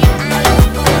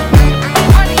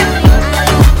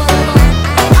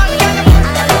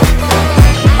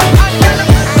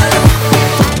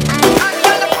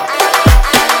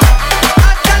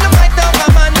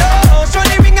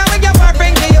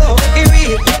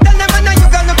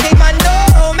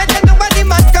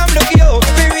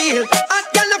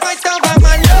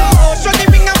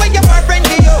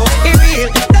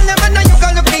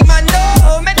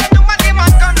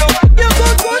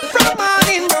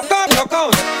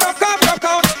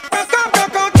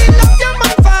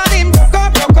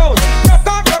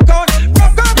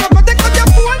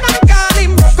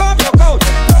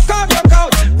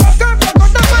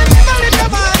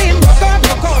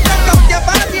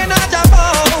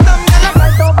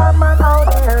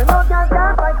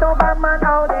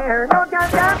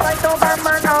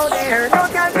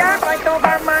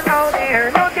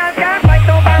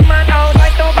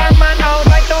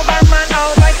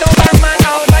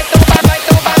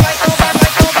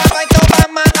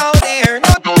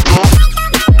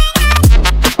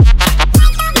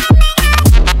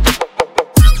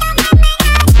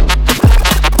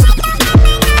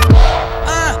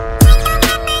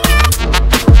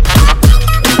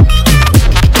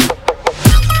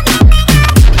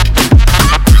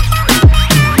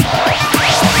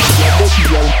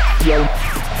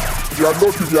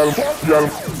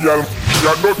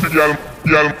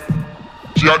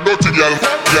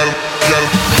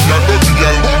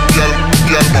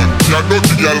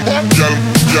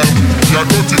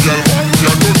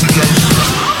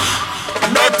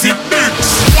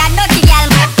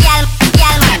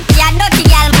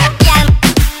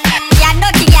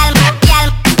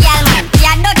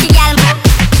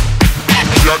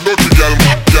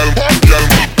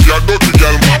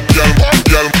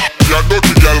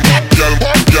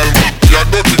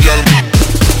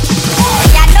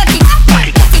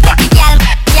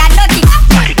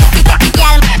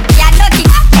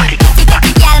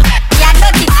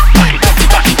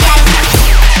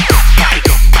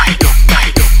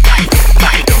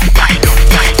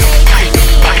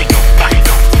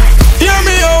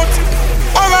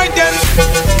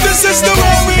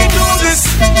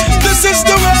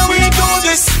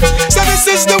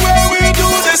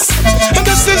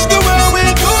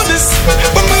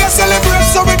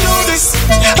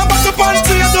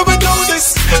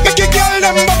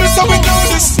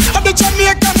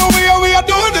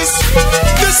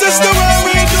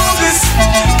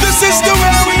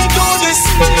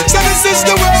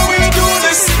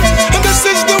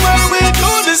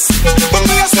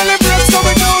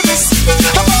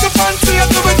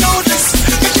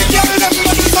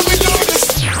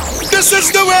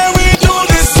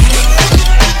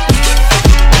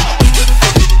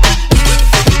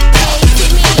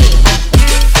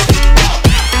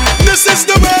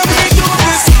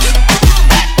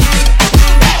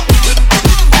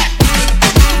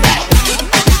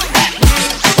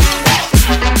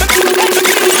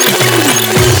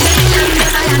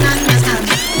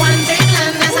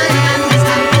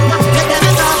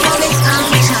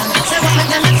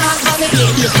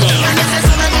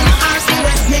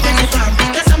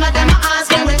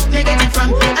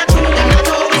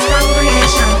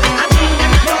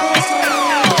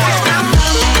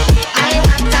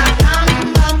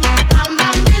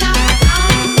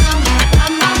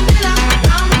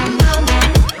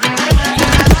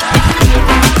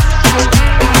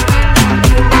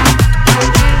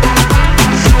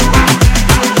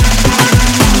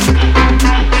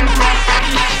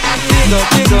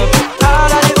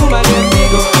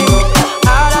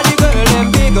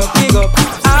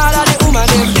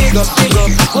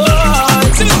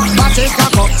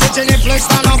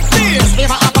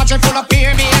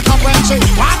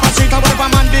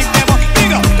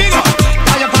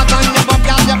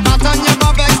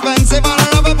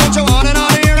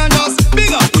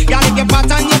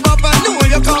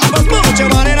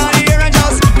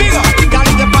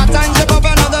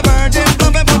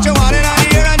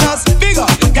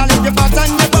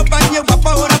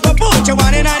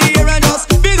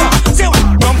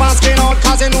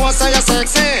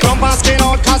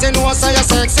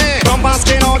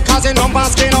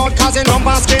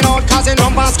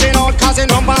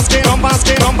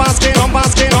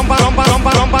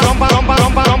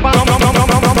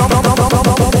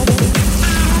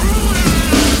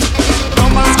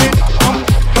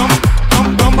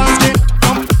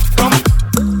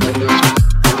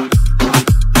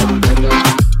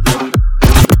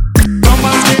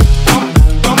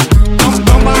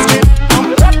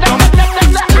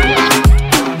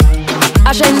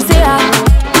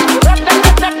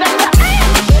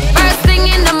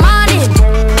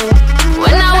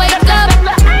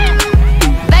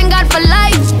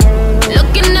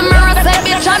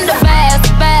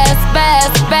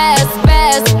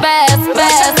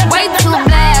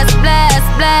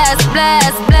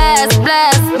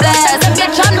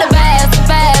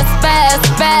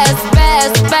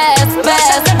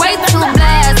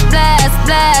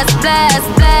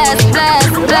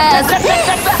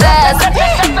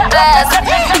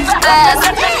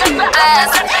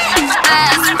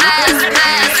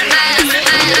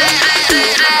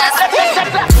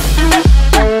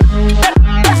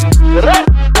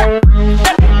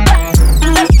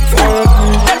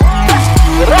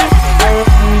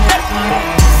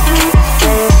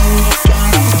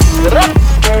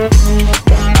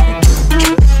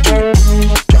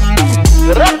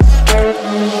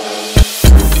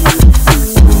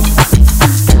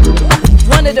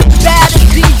 One of the baddest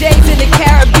DJs in the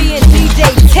Caribbean, DJ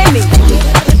Timmy.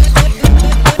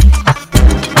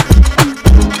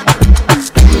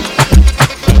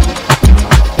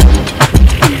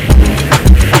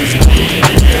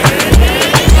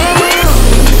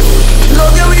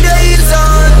 Love you with the heels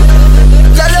on.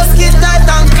 Your skin tight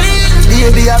and clean.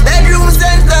 Baby, a bedroom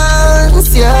sentence,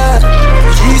 yeah.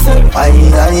 She said,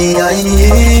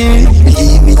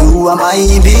 believe me, you are my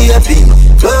baby.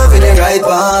 Loving it right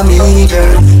for me,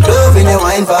 girl. Loving it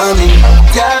wine for me,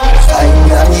 yeah.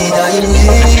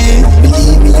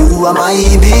 Believe me, you are my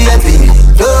baby.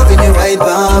 Loving it right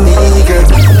for me, girl.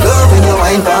 Loving it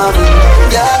wine for me,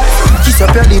 yeah. Kiss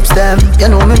up your lips, them. You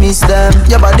know me miss them.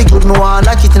 Your body good, me want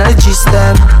like it in the gist,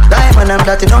 them. Diamond and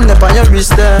platinum up on your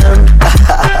wrist, them.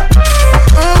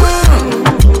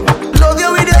 Love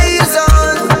you with the heels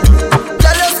on.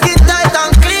 Your skin tight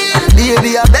and clean.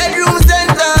 Baby, a bedroom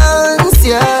sentence,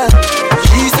 yeah.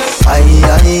 She said,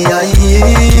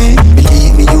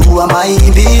 believe me, you are my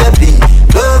baby.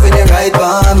 Loving it right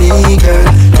for me, girl.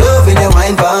 Loving it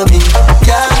wine for me,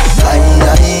 yeah.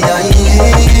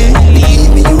 Believe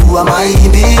me, you are my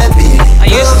baby. Are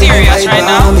you serious right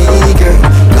now? Loving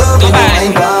it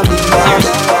wine for me,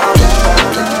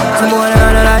 someone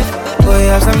on a life. Boy,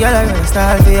 have some girl around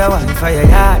style for your wife, for your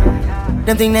yard.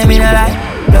 Them think they mean a lie.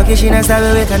 Lucky she not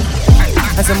style with and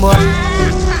some boy.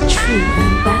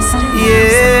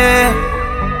 Yeah.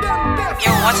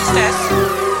 Yo, what is this?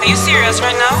 Are you serious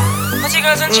right now? What's your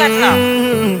girls in chat now?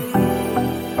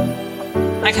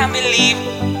 I can't believe,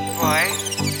 boy.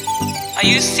 Are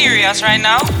you serious right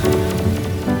now?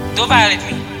 Don't violate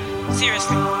me.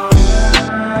 Seriously.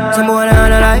 Some boy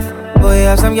on a life. Boy,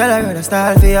 have some girl around a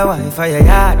style for your wife, for your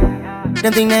yard.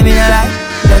 Them think they mean a lie.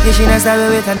 Lucky she not style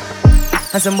with and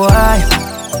some boy.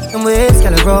 Them ways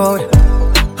girl road.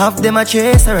 Half them a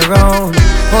chase her around.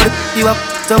 Hold the you up,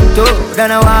 some toe.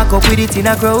 Then I walk up with it in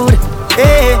a crowd.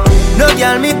 Hey, no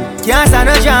girl me can't stand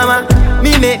no drama.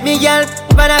 Me make me girl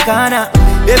pan a corner.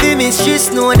 Baby miss she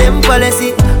know them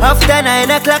policy. After 9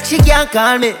 o'clock she can't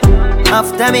call me.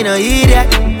 After me no hear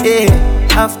that, yeah.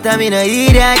 After me no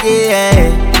hear that,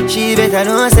 yeah. She better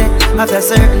know say after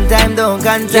certain time don't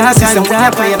contact. You know see some when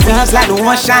you play things like the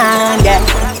ocean, yeah.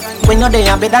 When you're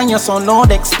there, better than your son, no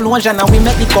the explosion, and we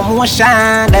make the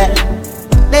commotion.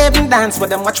 They even dance with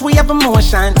them, watch we have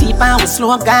emotion, deep and we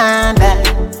slow down.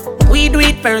 We do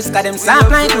it first, got them soft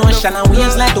like lotion, and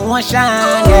waves like the ocean.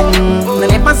 Yeah.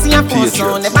 Never see a phone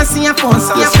sound, never see a phone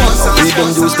sound. We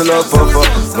don't use the love forever.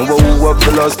 No who have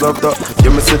the last love that.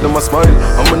 Yeah, me see them a smile.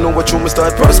 I'ma know what you me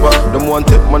start prosper. Them want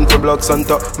it man for Black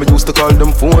Santa. Me used to call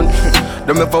them phone.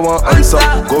 Them never want answer.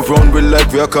 Go round with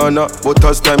like we a corner. But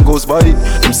as time goes by,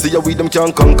 them see how we them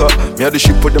can't conquer. Me had the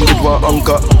ship with them with one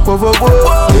anchor. Whoa, whoa,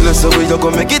 whoa. Tell us how you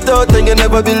gonna make it out and you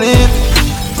never believe.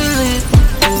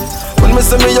 When me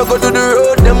say me you go to the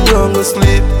road, them gonna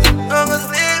sleep.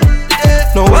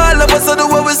 No all of us do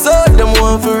what we saw, them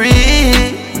want for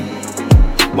real.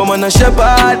 But man a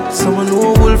shepherd, someone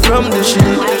who wool from the sheep.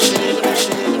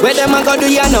 Where them a go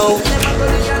do ya know?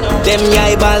 Them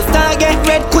eyeballs target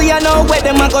red ku ya know. Where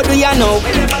them a go do ya know?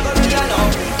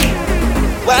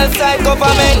 Well side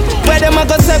government, where them a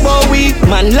go say about we?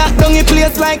 Man lock down the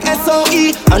place like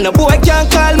SOE. And the boy can't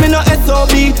call me no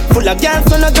SOB. Full of girls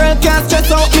so no girl can't stress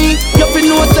out me. You fi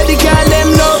know say the girl them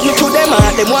love me to them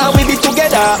heart. Them want we be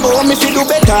together, oh me fi do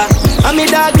better. And me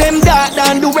dog them dark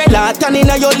than the weather. Turn in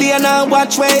a your lane and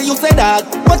watch where you say dog.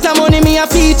 But the money me a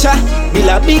feature. Build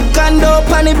a big condo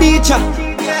on the beach.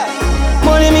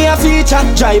 Money me a feature.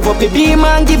 Drive up a beam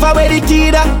and give away the key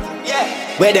da.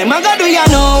 Where them a go do ya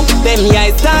know? Them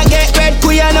eyes start get red ku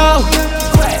ya know.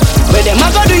 Where them a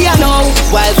go do ya know?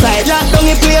 Wild side lock down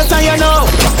the place and you know.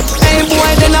 Hey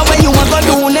boy, then a where you a go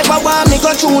do? Never want me go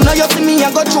through. Now you see me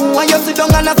a go through and you sit down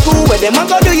on a school. Where them a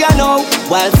go do ya know?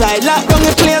 Wild side lock down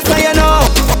the place and you know.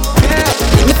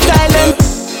 Me silent.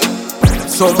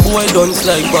 Some boy don't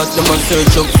like but them a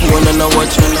search up phone and a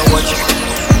watch.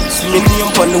 See me name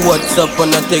on the WhatsApp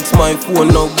and I text my phone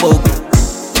now bout.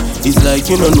 It's like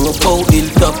you don't know about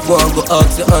Hilltop. Go and go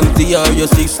ask your auntie or your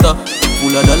sister.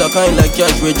 Full of dollar kind like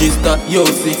cash register. Yo,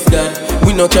 6 guy,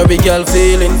 we no carry girl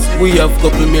feelings. We have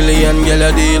couple million girl a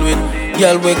deal with.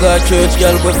 Girl, we got church,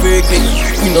 girl, we freaky.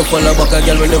 We no follow back a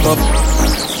girl, we never.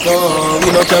 No,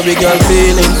 we no carry girl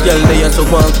feelings. Girl, they are so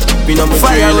fun. We no me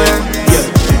feeling. Yeah,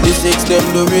 the six them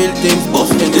the real things.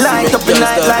 Bustin' the light up the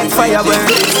night like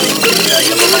fireworks.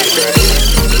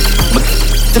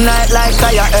 Tonight like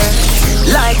fire,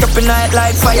 light up the night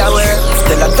like fireworks.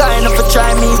 Tell a guy enough to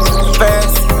try me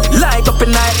first. Light up the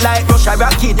night like Russia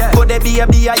rocket. Go there be a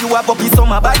you a puppy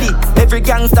summer body. Every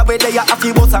gangster where they a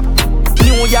happy boss up.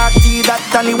 New York tea that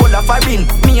and the whole of foreign.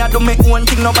 Me a do my own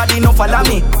thing, nobody no follow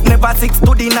me. Never 6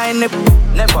 to the 9,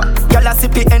 never. Girl a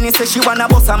sip it any say she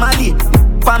wanna bust a Mali.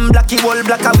 Pam blacky wall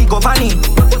black a we go vanny.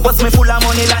 Bust me full of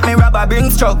money like me robber bring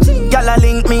struck. Girl a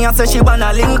link me and say she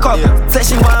wanna link up. Say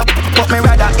she want but me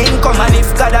rather income. And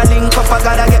if gotta link up I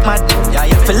gotta get mad.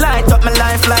 Feel light up my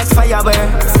life like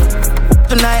fireworks.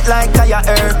 Tonight like tire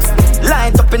earth.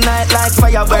 Light up the night like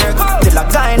fireworks. Till a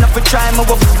guy enough to try me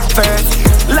up first.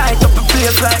 Light up the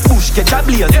place like bush catch a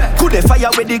blaze. Could they fire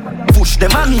with the push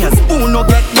them a maze. Who no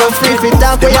get no free. If you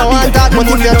talk where you want talk, but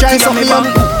if you try something up,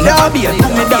 never be a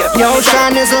yo,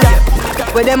 Sean is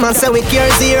up. With them and say we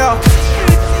care zero.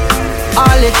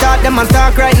 All the talk, them and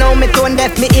talk right now. Me tone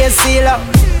deaf, me ears seal up.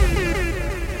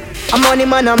 A money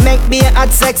man a make me a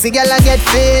hot sexy girl I get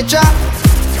feature.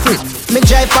 Me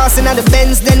drive fast in the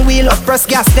Benz, then wheel up, press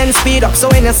gas, then speed up.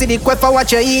 So when you see the quiff,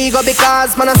 watch your ego.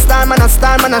 Because man a star, man a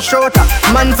star, man a shorter.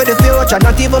 Man for the future,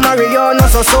 not even Mario, no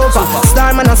so super.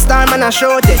 Star, man a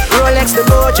short it. Rolex the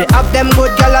Gucci, have them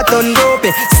good gal a ton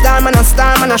dopey. Star, man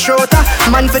a shorter.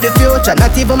 Man for the future,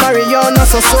 not even Mario, no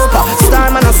so super.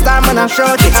 Star, man a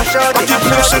short it.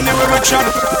 Occupation never Richard.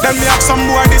 Then me have some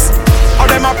boy this, or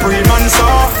them a pre-man so.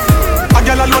 A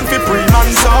gal alone fi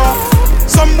pre-man so.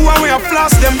 Some boy we a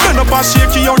floss them, turn up and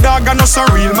shake your dog and us a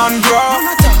real man bro.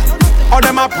 Or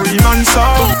them a pre-man so.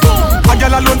 A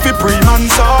girl alone fi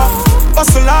pre-man so.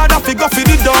 Hustle hard fi go fi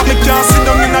the dog. Me can't sit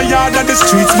down in a yard of the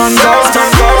streets man go.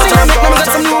 Make them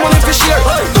get some new money fi share.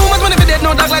 Too much money fi dead,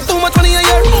 no dog like too much money a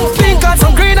year. Pink cards,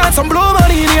 some green and some blue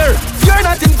money in here. You're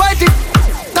not invited,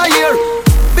 not here.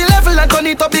 Be level and turn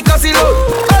it up because he low.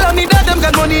 All of me that them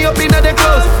got money up in the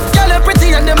clothes. Girl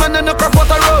pretty and them man on the crop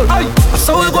water road.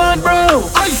 So we go on bro.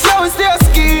 Yo we still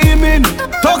scheming.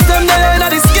 Talk them there in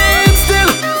the scheme still.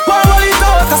 Why will it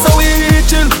out? That's how we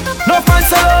chill. No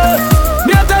fans alone.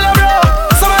 Me a tell them bro.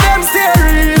 Some of them stay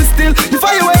real still. If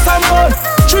I waste some more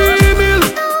 3 mil.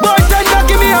 Boy 10 that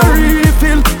give me a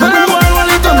refill. And I will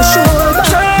it on the shoulder.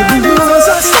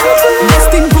 This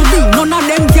thing to be, none of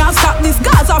them can stop this.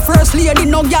 Gaza first lady,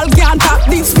 no girl can't tap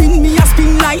this. Spin me a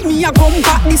spin like me a come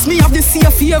back this. Me have the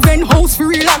safe haven house for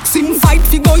relaxing. Fight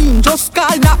fi go in, just call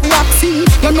that waxing.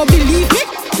 You no believe me?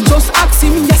 Just ask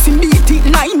him, yes he beat it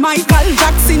like Michael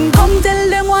Jackson. Come tell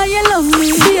them why you love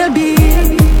me, baby.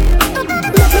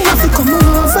 Nothing have to come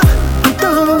over,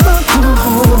 don't want to go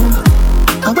home.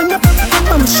 And when you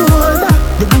put on my shoulder,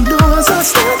 the bulldozer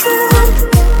start run.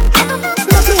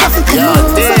 Nothing have to come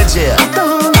over, DJ.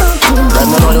 don't want to go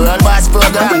home. Know the World Boss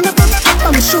Program. And when you put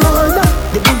on my shoulder,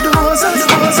 the bulldozer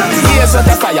start run. Here's what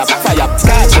the fire,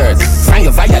 scorch earth. When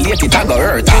you violate it, I go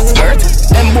hurt, that's hurt.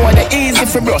 Them boy, they easy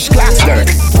for brush glass dirt.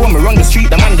 When me run the street,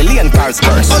 them on the lane cars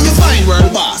first. On the fine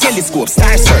World Boss. Telescope,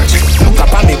 star search. Look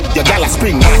up on me, your gal a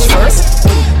spring match first.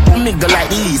 Nigga like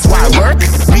the least, why work?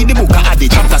 Read the book of Adi,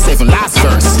 chapter 7, last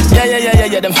verse.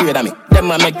 Yeah, them afraid of me.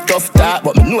 Them a make tough talk,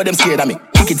 but me know them scared of me.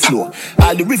 Kick it slow.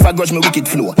 All the river grudge me wicked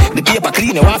flow. The paper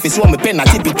clean your office, so me pen a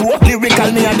tip it to.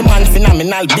 Lyrical me and the man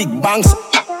phenomenal, big bangs.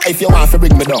 If you want to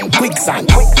bring me down, quicksand.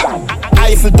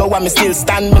 Eiffel Tower, me still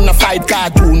stand. Me no fight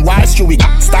cartoon, why should we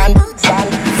stand? We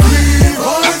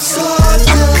want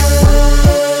slaughter.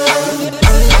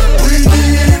 We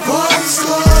need one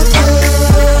slaughter.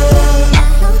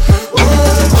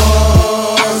 World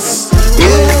Boss.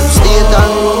 Yeah, state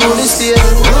and rule the state.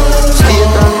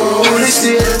 State and rule the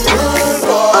state.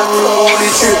 And rule the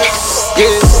trip.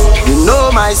 Yeah, you know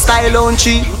my style on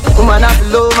cheap. Woman have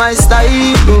low my style.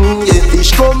 Yeah,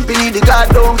 fish company the God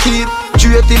don't keep.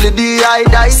 Straight till the day I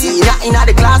die. Senior inna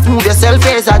the class, move yourself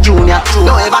as a junior.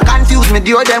 Don't ever confuse me,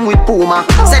 deal them with Puma.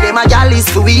 Say them a gal is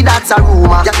for we, that's a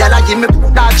rumor. Your gal a give me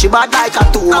that she bad like a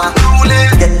tumor.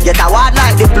 Get a word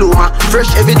like diploma.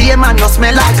 Fresh every day man, no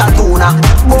smell like a tuna.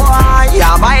 Boy,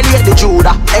 yeah, violate the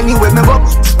Judah. Anyway me go,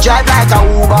 drive like a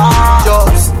Uber.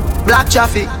 Just black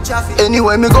traffic.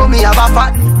 Anyway me go, me have a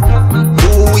fat.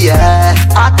 Ooh yeah,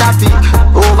 hot traffic.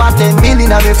 Over 10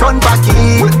 million on me front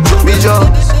pocket. Me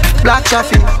just black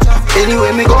traffic.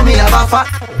 Anyway me go, me have a fat.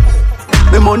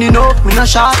 Me money no, me no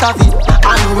short of it.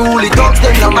 Unruly dogs,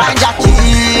 them no mind jacket.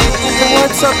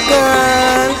 What's up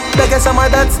girl? Begging some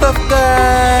of that stuff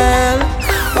girl.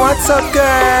 What's up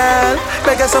girl?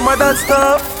 Begging get some of that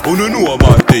stuff. Oh no know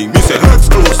my thing, me say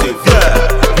exclusive, yeah.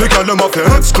 Me call them off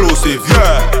exclusive,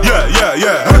 yeah.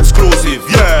 Exclusive,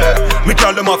 yeah. Me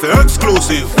call them off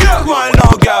exclusive. Yeah, go on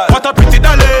now, girl. What a pretty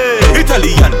dolly,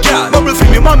 Italian girl. Bubble for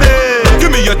me, mommy. Give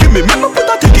me, me put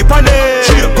a ticket on it.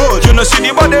 She a good, you know see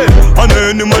the body. And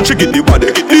any man she get the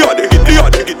body, get the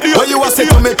body. What you a say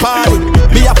to me party?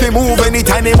 Me have to move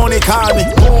anytime the money call me.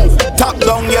 Top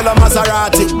down yellow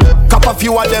Maserati. Cop a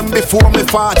few of them before me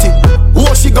 40.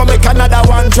 Oh, she gon' make another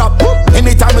one drop.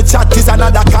 Anytime we chat is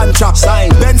another contract.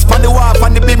 Benz pan the wharf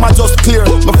and the beam are just clear.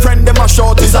 My friend them a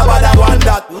short is about that one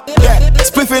that. Yeah,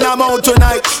 spliffing I'm out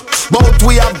tonight. Both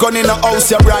we have gone in the house,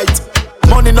 you're right.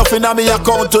 Money nothing on me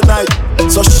account tonight.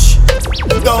 So shh,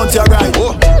 don't you right.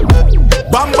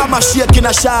 Bam bam a shake in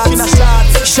a shot.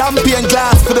 Champagne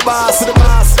glass for the boss.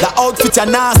 The outfit are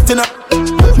nasty no.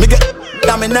 Me get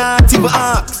damn not even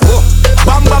ask.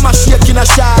 Bam bam a shake in a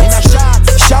shot.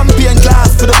 Champagne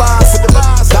glass for the boss.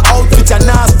 The outfit are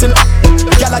nasty no.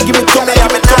 Girl give me tongue,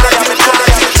 give me tongue.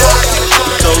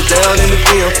 It goes down in the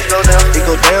field. It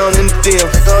go down in the field.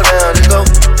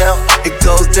 It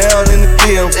goes down in the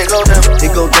field. It go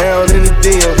down in the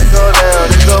field. It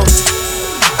goes.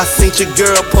 I seen your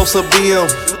girl post a bill,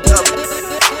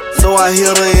 so I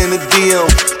hit her in the DM.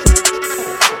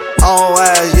 All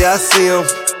eyes, yeah, I see him.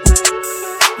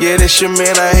 Yeah, that's your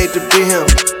man, I hate to be him.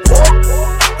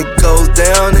 It goes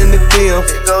down in the DM.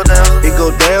 It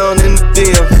go down in the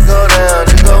DM.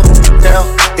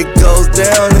 It goes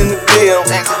down in the DM.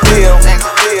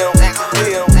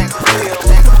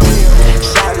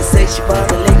 Shawty say she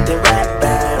wanna lick the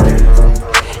rapper,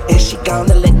 and she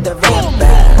gonna lick the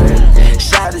rapper.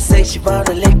 Shawty say she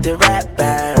wanna lick the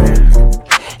rapper,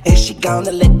 and she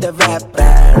gonna lick the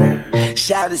rapper.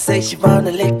 Shawty say she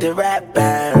wanna lick the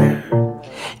rapper,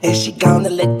 and she gonna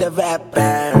lick the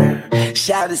rapper.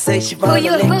 Shawty say she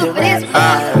wanna lick the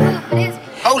rapper.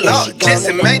 Oh Lord,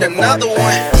 Jesse made another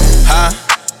one. Huh?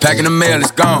 Packing the mail,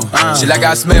 it's gone. She like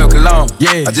I smell cologne.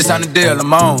 Yeah. I just signed a deal,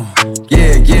 I'm on.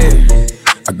 Yeah.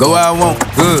 I go where I want,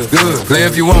 good. Play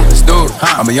if you want, let's do it.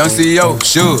 I'm a young CEO,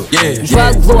 sure, yeah.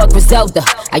 Drug Lord Griselda,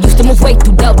 I used to move weight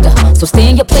through Delta. So stay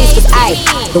in your place, cause I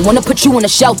don't wanna put you in a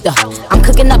shelter. I'm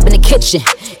cooking up in the kitchen,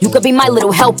 you could be my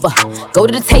little helper. Go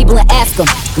to the table and ask them,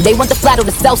 do they want the flat or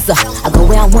the salsa? I go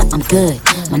where I want, I'm good.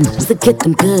 My nose will get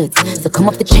them goods. So come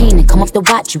off the chain and come off the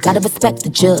watch, you gotta respect the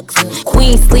jugs.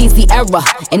 Queen sleazy era,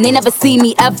 and they never see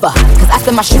me ever. Cause I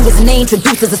send my shooters and they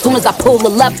introducers as soon as I pull the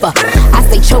lever. I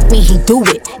say choke me, he do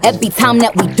it. Every time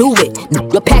that we do it,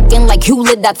 you're packing like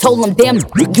Hewlett. I told him, damn,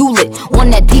 you lit. On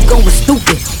that D gon' was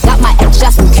stupid. Got my ex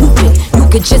shots from Cupid. You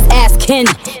could just ask Ken.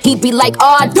 He'd be like,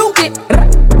 oh, I do it.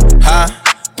 Huh?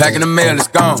 Packing the mail, it's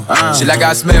gone. She like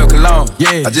I smell cologne.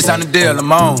 Yeah. I just signed a deal,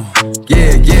 I'm on.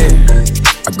 Yeah.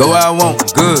 I go where I want,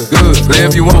 good. Play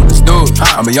if you want, let's do it.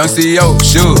 I'm a young CEO,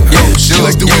 sure. Yeah, she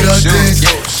like the way that I dance.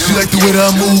 She like the way that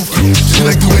I move. She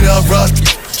like the way that I rock.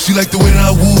 She like the way that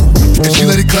I woo. And she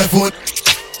let it clap for it.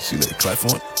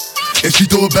 And she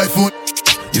throw it back for it.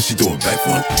 Yeah, she throw it back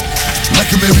for it.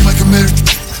 Michael Mary.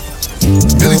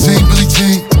 Billie Jean.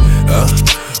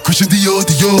 Christian Dior.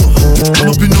 I'm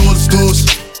up in all the stores.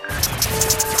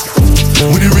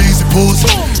 When it rains, it pours.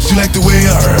 She like the way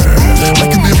I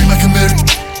Michael Mary.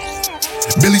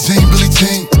 Billie Jean.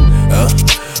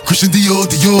 Christian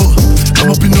Dior. I'm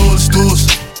up in all the stores.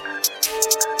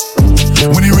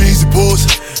 When it rains, it pours.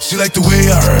 She like the way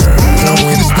I when I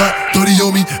walk in the spot, 30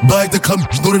 on me, buy the club,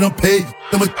 know that I'm paid.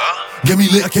 I'ma get me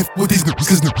lit, I can't with these niggas,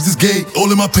 cause niggas is gay.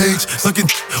 All in my page, sucking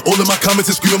all in my comments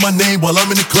and screaming my name while I'm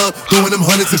in the club, throwing them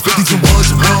hundreds and fifties and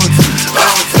ones and ones.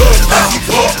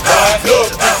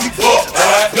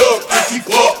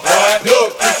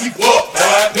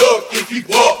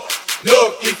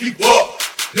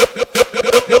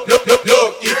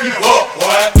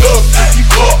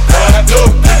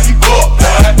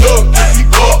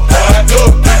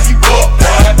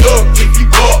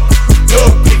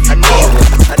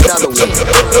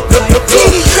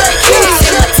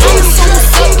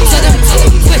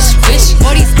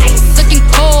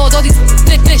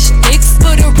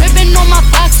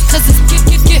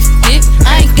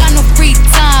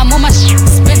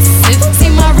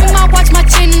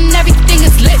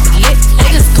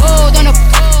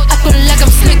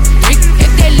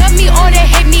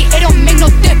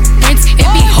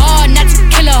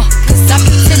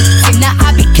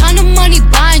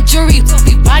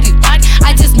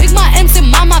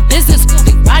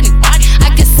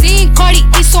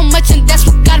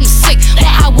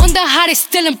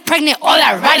 Pregnant, all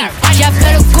that riding. Y'all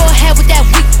better go ahead with that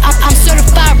week. I'm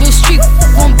certified real street.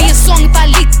 Won't be a song if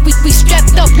I leak. We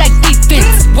strapped up like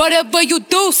defense. Whatever you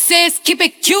do, sis, keep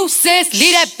it cute, sis.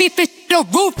 Leave that beef and the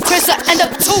roof, Chris, I end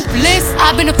up toothless.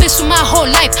 I've been official my whole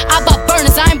life. I bought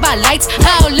burners, I ain't buy lights.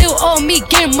 How little old me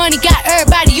getting money got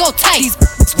everybody all tight. These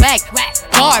whack,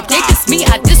 garb, they diss me,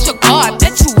 I disregard.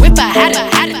 Bet you if I had it,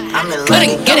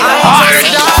 couldn't get it.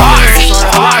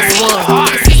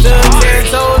 Stood 10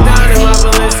 toes down in my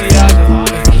Balenciaga.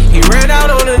 He ran out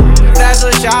on the that's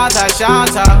a shot.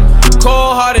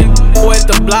 Cold hearted with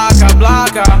the blocker.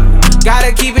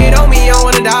 Gotta keep it on me, I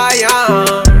wanna die young.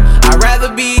 I'd rather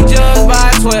be judged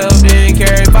by 12 than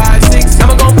carried by 6.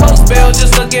 I'ma gon' post bail,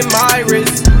 just look at my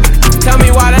wrist. Tell me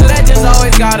why the legends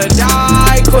always gotta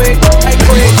die quick. I'm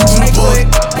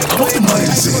off the mic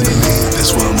and saying the lead,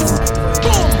 that's why I'm moving.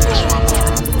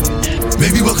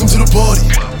 Maybe welcome to the party.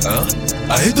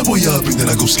 I hit the boy up and then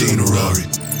I go skate in a Rari.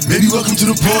 Maybe welcome to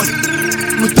the party.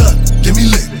 With that, get me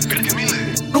lit.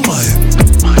 No my head.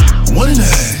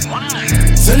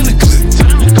 1.5. Send in the clip.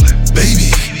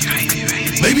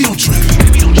 Baby don't trip.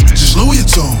 Just lower your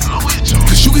tone.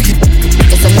 Cause you can get.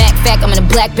 It's a Mac fact, I'm in a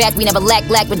black back, we never lack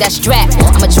with that strap.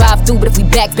 I'ma drive through, but if we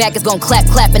back, it's gon'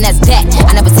 clap, and that's that.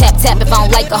 I never tap if I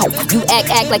don't like a hoe. You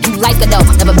act like you like her though.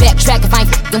 Never backtrack if I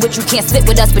ain't f***ing with you, can't sit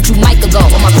with us, but you might go.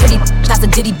 On my pretty, that's a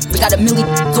ditty, we got a milli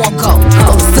on go.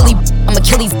 Oh, silly, I'm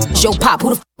Achilles, yo pop,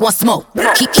 who the f*** want smoke?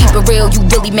 Keep it real, you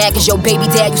really mad cause your baby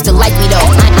dad used to like me though.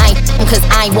 I ain't cause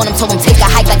I ain't want him, told him take a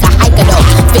hike like a hiker though.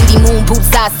 Fendi moon boots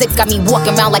size 6, got me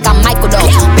walking around like I'm Michael though.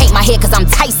 Paint my hair cause I'm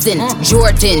Tyson,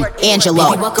 Jordan,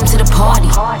 Angelo. Baby, welcome to the party.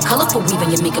 Colorful weave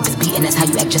and your makeup is beating, that's how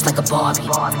you act just like a Barbie.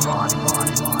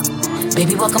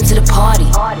 Baby, welcome to the party.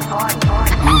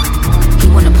 He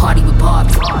wanna party with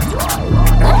Barbie.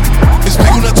 It's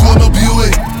big on that 12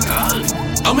 MLB.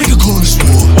 I'll make a call in this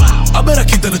war. I bet I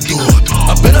kick down the door.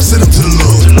 I bet I send him to the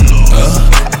Lord.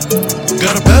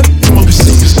 Got a bad from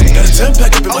overseas. Got a 10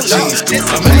 pack up in my jeans.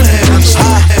 I'm in the hand.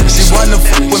 She wanna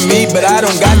f with me, but I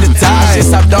don't got the time.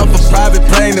 Just hopped off a private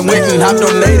plane and went and hopped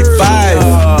on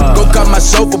 85. Go cut my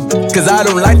chauffeur, cause I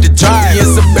don't like to drive. Yeah,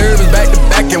 Suburbans back to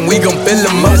back and we gon' fill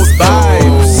them up with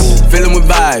vibes. Fill them with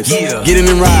vibes, get in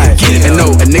and ride. And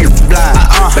no, a nigga blind,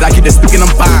 but I keep that stick and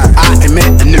I'm fine. I ain't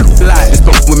met a nigga fly. Just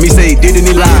spoke with me, say he did and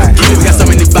he lied. We got so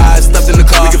many vibes stuffed in the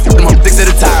car, we can fit them up 6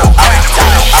 at a time.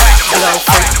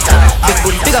 Big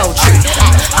booty, big old tree.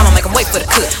 I'ma make him wait for the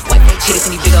cook. Titties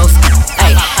in these big old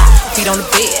ayy. Feet on the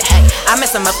bed. I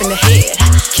mess him up in the head.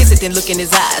 Kiss it, then look in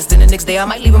his eyes. Then the next day I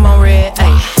might leave him on red.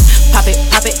 Ayy. Pop it,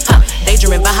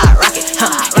 daydreaming by hot rocket.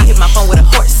 I hit my phone with a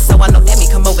horse, so I know that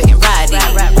me come over and ride it.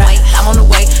 Right. I'm on the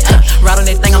way. Ride on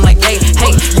that thing, I'm like, hey.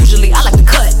 Usually I like to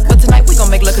cut, but tonight we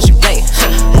gon' make love cause you play.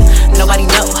 Nobody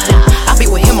know. I be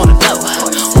with him on the low.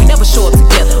 We never show up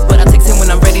together, but I text him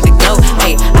when I'm ready to go.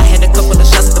 Hey, I had a couple of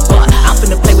shots at the bar. I'm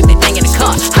finna play with that thing in the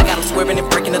car. I got him swerving and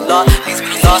breaking the law. These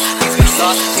be the law.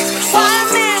 Why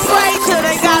men great till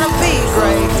they gotta be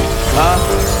great?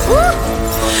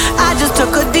 I just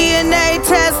took a DNA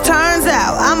test, turns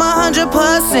out I'm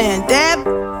 100% that.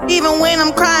 Even when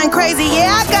I'm crying crazy,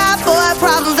 yeah, I got 4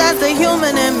 problems, that's the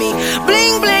human in me.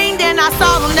 Bling bling, then I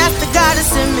saw them, that's the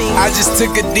goddess in me. I just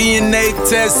took a DNA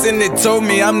test and it told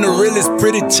me I'm the realest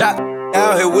pretty chop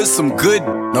out here with some good,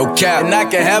 no cap. And I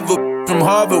can have a from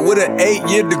Harvard with an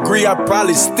 8-year degree, I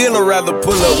probably still would rather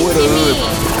pull up with a hood.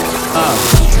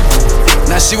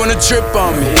 Now she wanna trip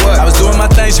on me. I was doing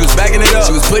my thing, she was backing it up.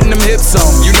 She was putting them hips on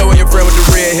me. You know when your friend with the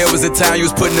red hair was the time you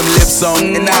was putting them lips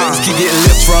on. And now I just keep getting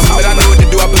lips from me. But I know what to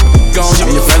do, I put on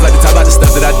you. And your friends like to talk about the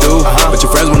stuff that I do. But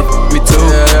your friends wanna me too.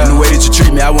 And the way that you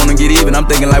treat me, I wanna get even. I'm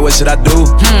thinking like, what should I do?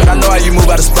 But I know how you move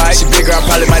out of spite. She bigger, I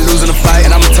probably might lose in a fight.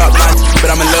 And I'ma talk my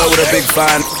but I'm in love with a big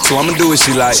fine. So I'ma do what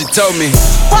she like. She told me,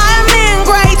 why men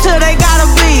great till they gotta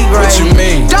be great? What you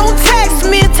mean? Don't text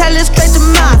me, tell it straight to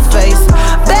my face.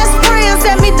 Best friend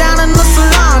set me down in the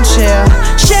salon chair.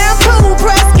 Shampoo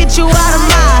press, get you out of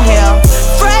my hair.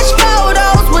 Fresh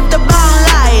photos with the bomb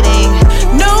lighting.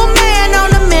 New man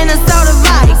on the Minnesota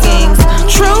Vikings.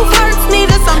 True hurts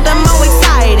needed something more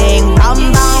exciting.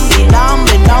 Dum dum be dum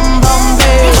be dum bum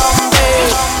be.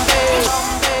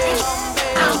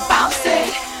 I'm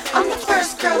bouncy. I'm the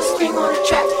first girl to scream on the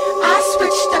track. I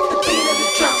switched up the beat of the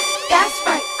drum. That's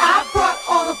right, I brought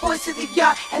all the boys to the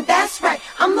yard. And that's right,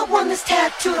 I'm the one that's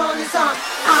tattooed on his arm.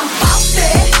 I'm bouncy.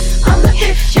 I'm the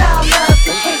bitch y'all love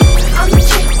to hate. I'm the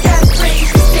chick that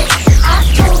plays the stick. I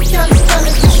told young son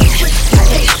of you switch to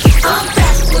hate. I'm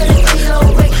back with a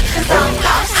 808 cause I'm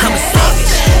bouncy. I'm a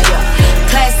savage,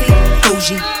 classy,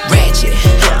 bougie, ratchet,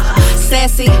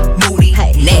 sassy, moody,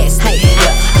 nasty,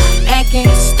 acting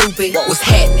stupid. What's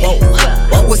happening?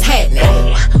 What's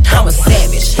happening? I'm a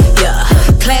savage,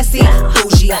 classy,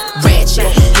 bougie,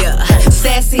 ratchet,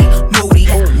 sassy, moody,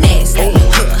 nasty,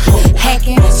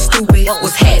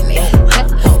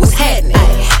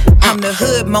 the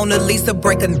hood, Mona Lisa,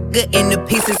 break a nigga into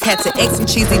pieces. Had to X some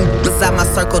cheesy niggas out my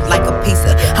circle like a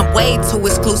pizza. I'm way too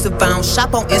exclusive, I don't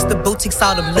shop on Insta boutiques.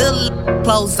 All them little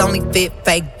clothes only fit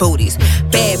fake booties.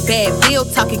 Bad bill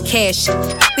talking cash.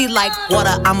 Be like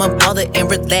water, I'm a mother and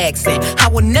relaxing. I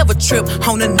would never trip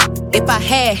on a nigga if I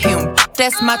had him.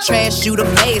 That's my trash, you the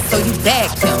maid, so you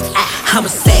bagged him. I'm a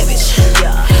savage,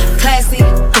 classy,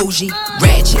 bougie,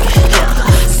 ratchet,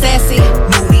 sassy,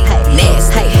 moody,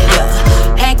 nasty,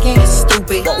 acting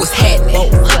stupid. What's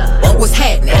happening? What's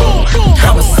happening?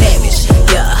 I'm a savage,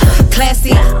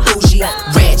 classy, bougie,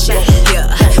 ratchet,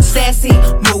 sassy,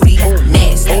 moody,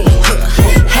 nasty,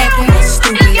 acting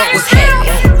stupid. What's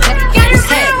happening? What's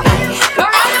happening?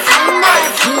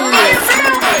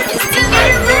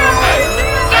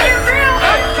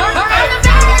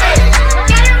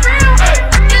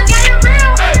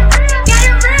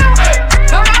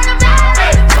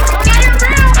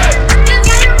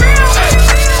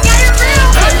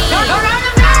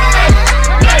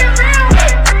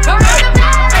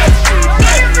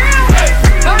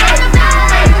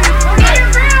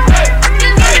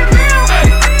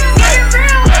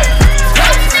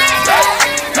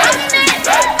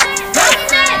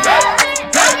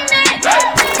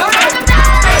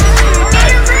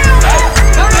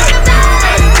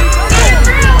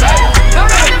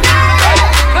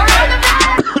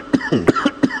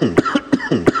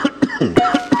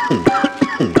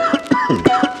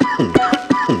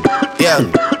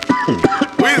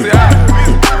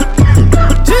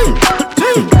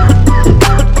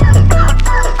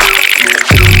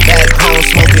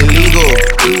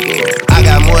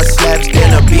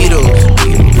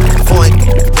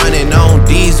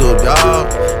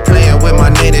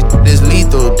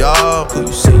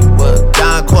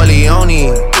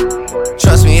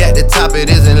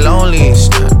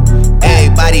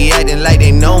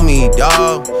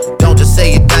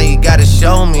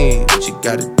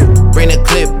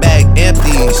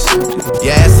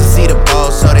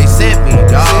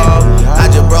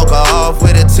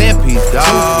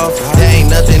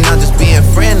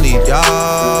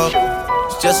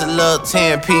 Just a little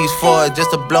 10-piece for it,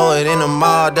 just to blow it in the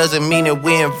mall. Doesn't mean that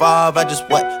we involved. I just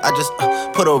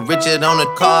put a Richard on the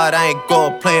card. I ain't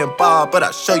going playing ball, but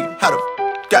I'll show you how to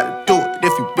gotta do it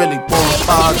if you really wanna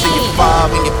fall. Till you fall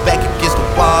and you're back against the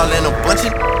wall, and a bunch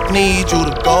of need you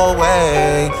to go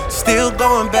away. Still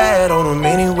going bad on them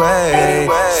anyway.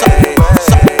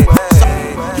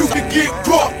 You can get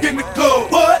caught in the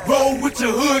club. What? Roll with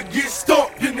your hood, get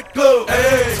stomped in the club.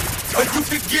 Hey. Or you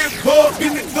can get bumped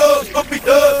in the club, up it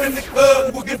up in the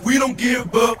club. We don't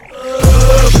give up.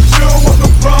 But you don't want no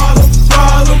problem.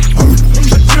 But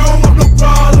you don't want no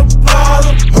problem. But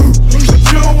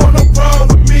you don't want no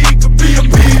problem with me. Could be a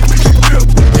me when you feel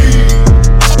the need.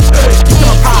 Hey.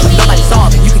 No problem, nobody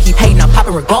solve it. You can keep hating, I'm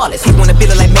popping regardless. He wanna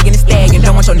feel it like Megan Thee Stallion.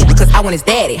 Don't want your nigga cause I want his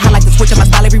daddy. I like to switch up my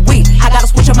style every week. I gotta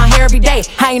switch up my hair every day.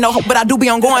 I ain't no hope, but I do be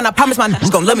on going. I promise my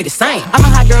niggas gon' love me the same. I'm a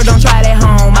hot girl, don't try it at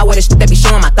home. I wear the shit that be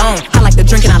showing my thong. I like to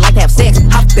drink and I like to have sex.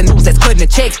 I fuck the niggas that's cutting the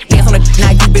checks. Dance on the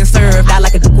now you been served. I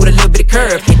like a dick with a little bit of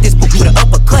curve. Hit this book with an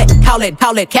uppercut. Call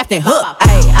it Captain Hook.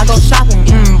 Ayy, I go shopping.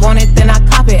 Want it, then I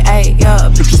cop it. Ayy,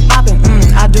 bitches popping.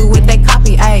 I do what they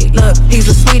copy. Ayy, look, he's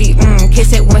a sweetie.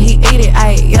 Kiss it when he eat it.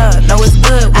 Ayy, know it's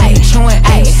good. Ayy, chewing,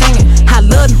 ayy, singing. I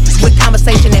love with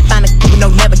conversation and find a with no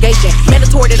navigation.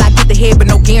 Mandatory that I get the head, but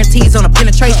no guarantees on a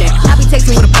penetration. I be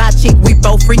texting with a bi chick, we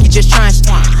both freaky, just trying.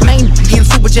 Main getting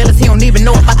super jealous, he don't even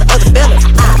know about the